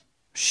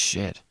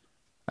 shit.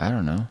 I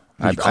don't know.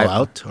 would you call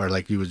out, or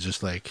like you would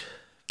just like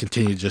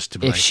continue just to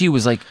be if like, she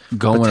was like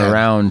going pretend.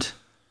 around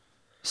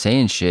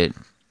saying shit,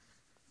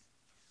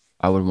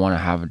 I would want to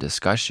have a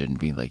discussion,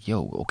 be like,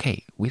 yo,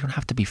 okay, we don't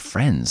have to be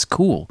friends.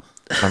 Cool.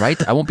 All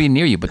right? I won't be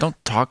near you, but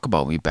don't talk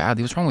about me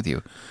badly. What's wrong with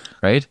you?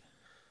 Right?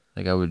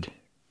 Like I would.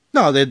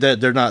 No,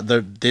 they're not.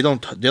 They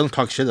don't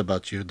talk shit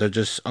about you. They're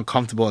just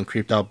uncomfortable and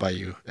creeped out by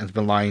you, and have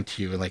been lying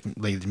to you, and like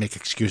they make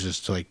excuses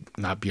to like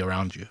not be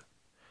around you.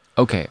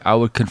 Okay, I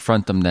would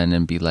confront them then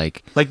and be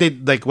like,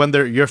 when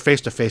you're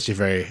face to face, you're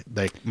very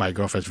like, my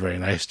girlfriend's very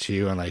nice to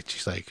you, and like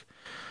she's like,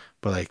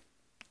 but like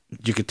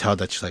you could tell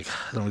that she's like,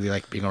 I don't really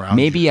like being around.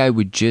 maybe you. I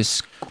would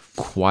just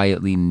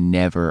quietly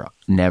never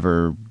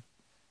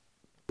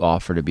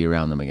offer to be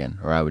around them again,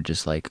 or I would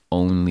just like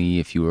only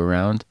if you were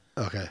around.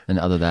 Okay. And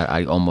other than that,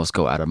 I almost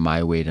go out of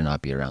my way to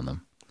not be around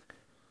them,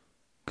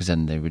 because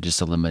then they would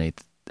just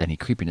eliminate any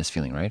creepiness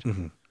feeling, right?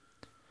 Mm-hmm.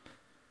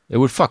 It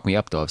would fuck me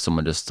up though if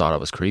someone just thought I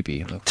was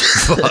creepy. Like,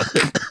 fuck,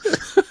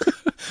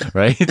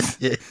 right?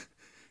 Yeah.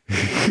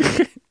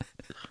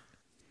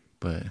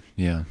 But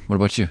yeah, what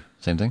about you?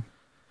 Same thing?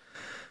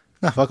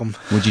 Nah, fuck them.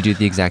 Would you do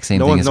the exact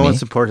same thing as No me?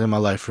 one's important in my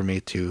life for me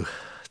to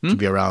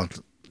be around,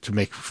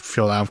 to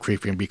feel that I'm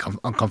creepy and be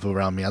uncomfortable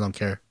around me. I don't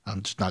care.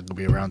 I'm just not gonna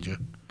be around you.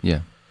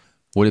 Yeah.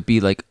 Would it be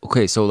like,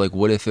 okay, so like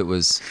what if it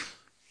was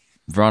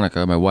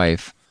Veronica, my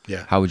wife?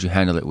 Yeah. How would you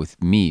handle it with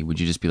me? Would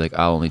you just be like,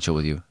 I'll only chill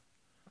with you?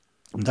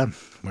 I'm done.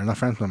 We're not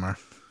friends no more.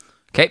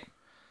 Okay.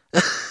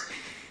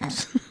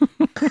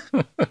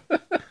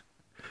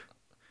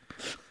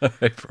 All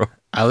right, bro.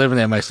 I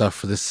eliminate myself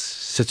for this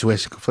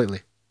situation completely.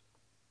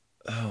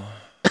 Oh.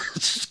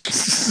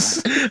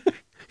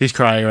 He's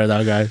crying right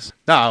now, guys.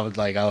 No, I would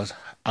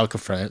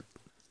confront it.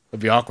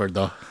 It'd be awkward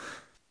though.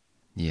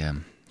 Yeah.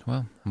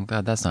 Well, I'm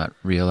glad that's not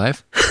real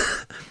life.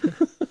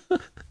 That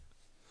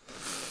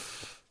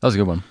was a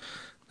good one.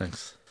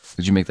 Thanks.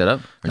 Did you make that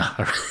up? No,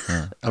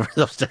 I'm right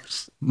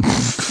upstairs.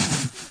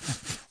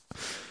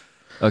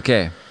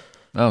 Okay.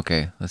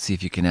 Let's see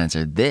if you can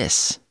answer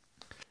this.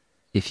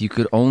 If you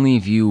could only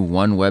view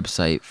one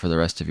website for the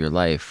rest of your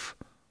life,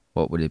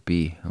 what would it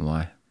be and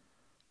why?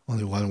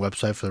 Only one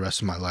website for the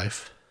rest of my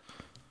life.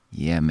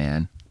 Yeah,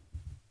 man.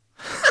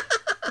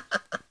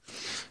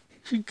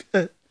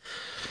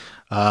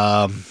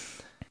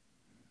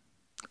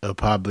 It'll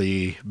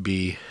probably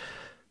be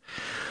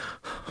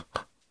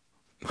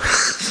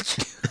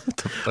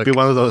be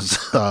one of those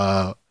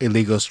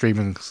illegal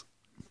streaming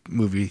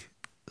movie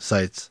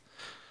sites.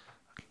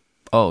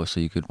 Oh, so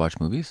you could watch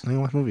movies? I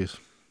can watch movies.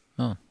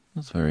 Oh,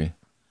 that's very,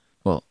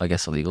 well, I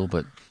guess illegal,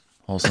 but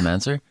wholesome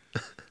answer.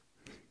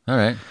 All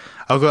right.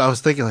 I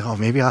was thinking like, oh,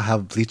 maybe I'll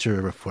have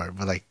Bleacher Report,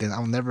 but like then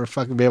I'll never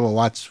fucking be able to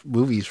watch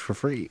movies for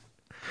free.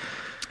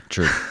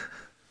 True.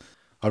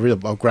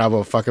 I'll grab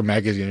a fucking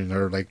magazine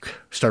or like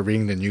start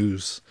reading the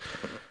news.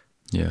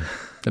 Yeah.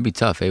 That'd be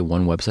tough, eh?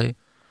 One website?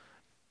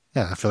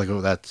 Yeah, I feel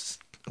like that's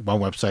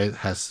one website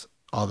has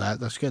all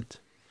that. That's good.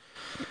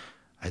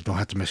 I don't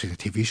have to miss any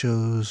TV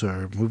shows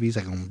or movies.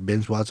 I can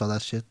binge watch all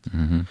that shit.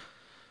 Mm-hmm.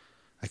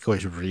 I can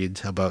always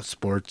read about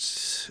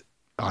sports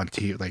on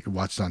TV, like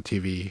watch it on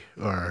TV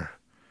or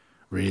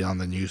read on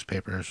the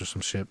newspapers or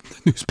some shit.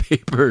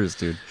 Newspapers,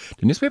 dude.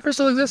 Do newspapers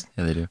still exist?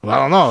 Yeah, they do. Well, I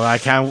don't know. I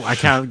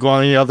can't go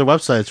on any other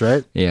websites,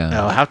 right? Yeah.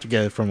 I'll have to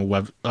get it from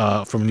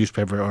from a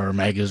newspaper or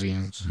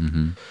magazines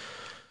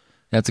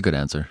That's a good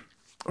answer.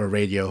 or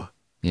radio.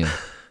 Yeah.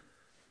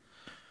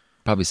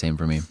 Probably same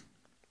for me.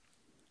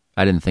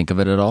 I didn't think of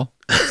it at all.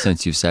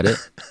 Since you said it,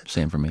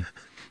 same for me.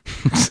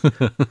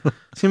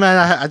 See, man,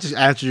 I just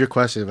answered your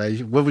question.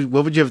 Man. What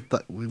would you have?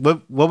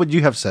 What would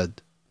you have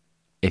said?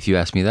 If you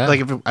ask me that?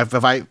 Like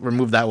if I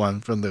remove that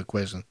one from the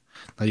equation,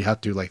 now you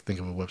have to like think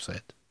of a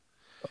website.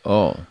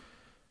 Oh.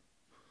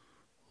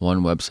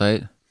 One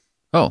website?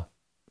 Oh.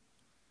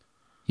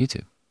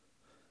 YouTube.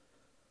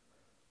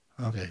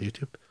 Okay,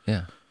 YouTube.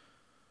 Yeah.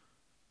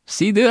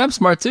 See, dude, I'm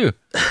smart too.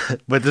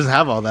 But it doesn't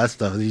have all that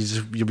stuff.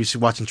 You'll be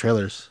watching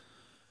trailers.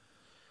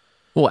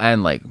 Well,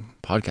 and like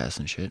podcasts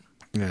and shit.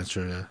 Yeah, that's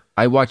true. Yeah.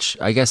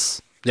 I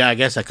guess Yeah, I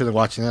guess I couldn't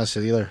watch that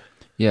shit either.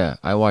 Yeah,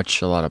 I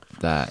watch a lot of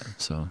that,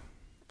 so.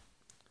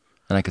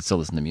 And I could still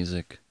listen to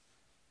music.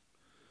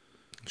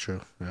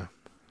 True, yeah.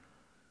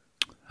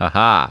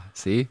 Haha,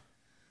 see?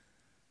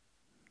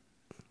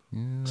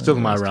 Still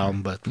in my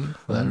realm, but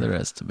And the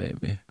rest,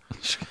 baby.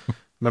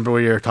 remember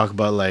when you were talking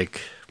about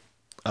like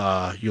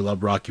you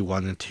love Rocky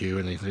 1 and 2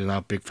 and you're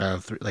not a big fan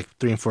of 3, like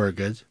 3 and 4 are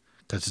good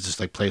because it just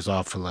like plays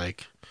off for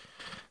like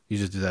you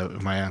just do that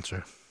with my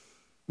answer.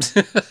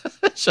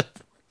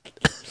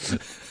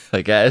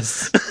 I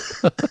guess.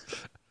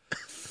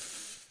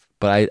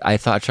 But I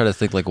thought, try to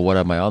think like, what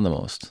am I on the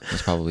most?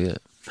 That's probably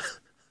it.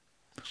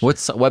 What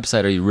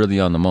website are you really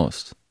on the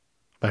most?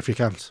 By free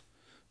counts.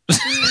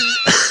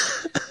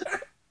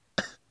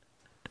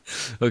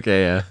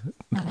 Okay, yeah.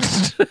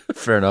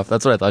 Fair enough.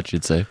 That's what I thought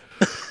you'd say.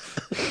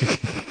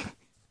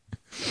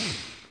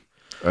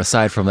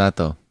 Aside from that,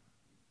 though.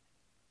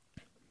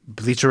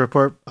 Bleacher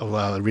Report.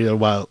 I read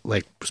about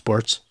like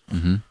sports,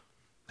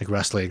 like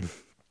wrestling,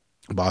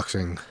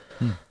 boxing,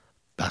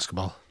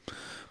 basketball.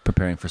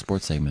 Preparing for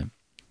sports segment.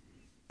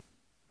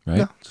 Right?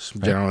 Yeah, just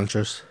general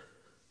interest.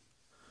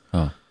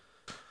 Oh.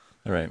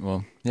 All right.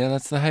 Well, yeah,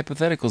 that's the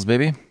hypotheticals,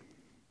 baby.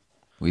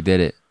 We did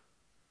it.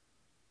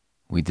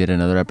 We did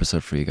another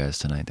episode for you guys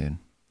tonight, dude.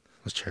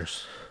 Let's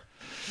cheers.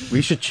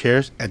 We should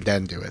cheers and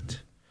then do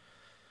it.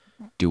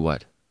 Do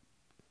what?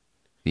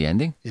 The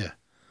ending? Yeah.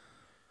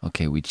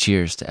 Okay, we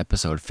cheers to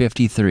episode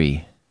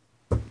 53.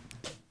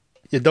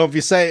 You don't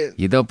be saying.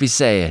 You don't be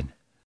saying.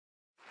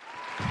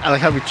 I like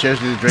how we cheers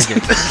to drink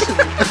it.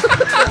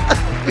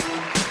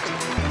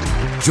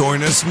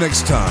 Join us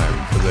next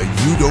time for the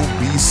You Don't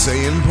Be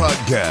Saying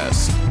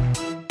podcast.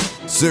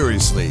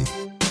 Seriously,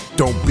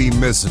 don't be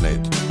missing it.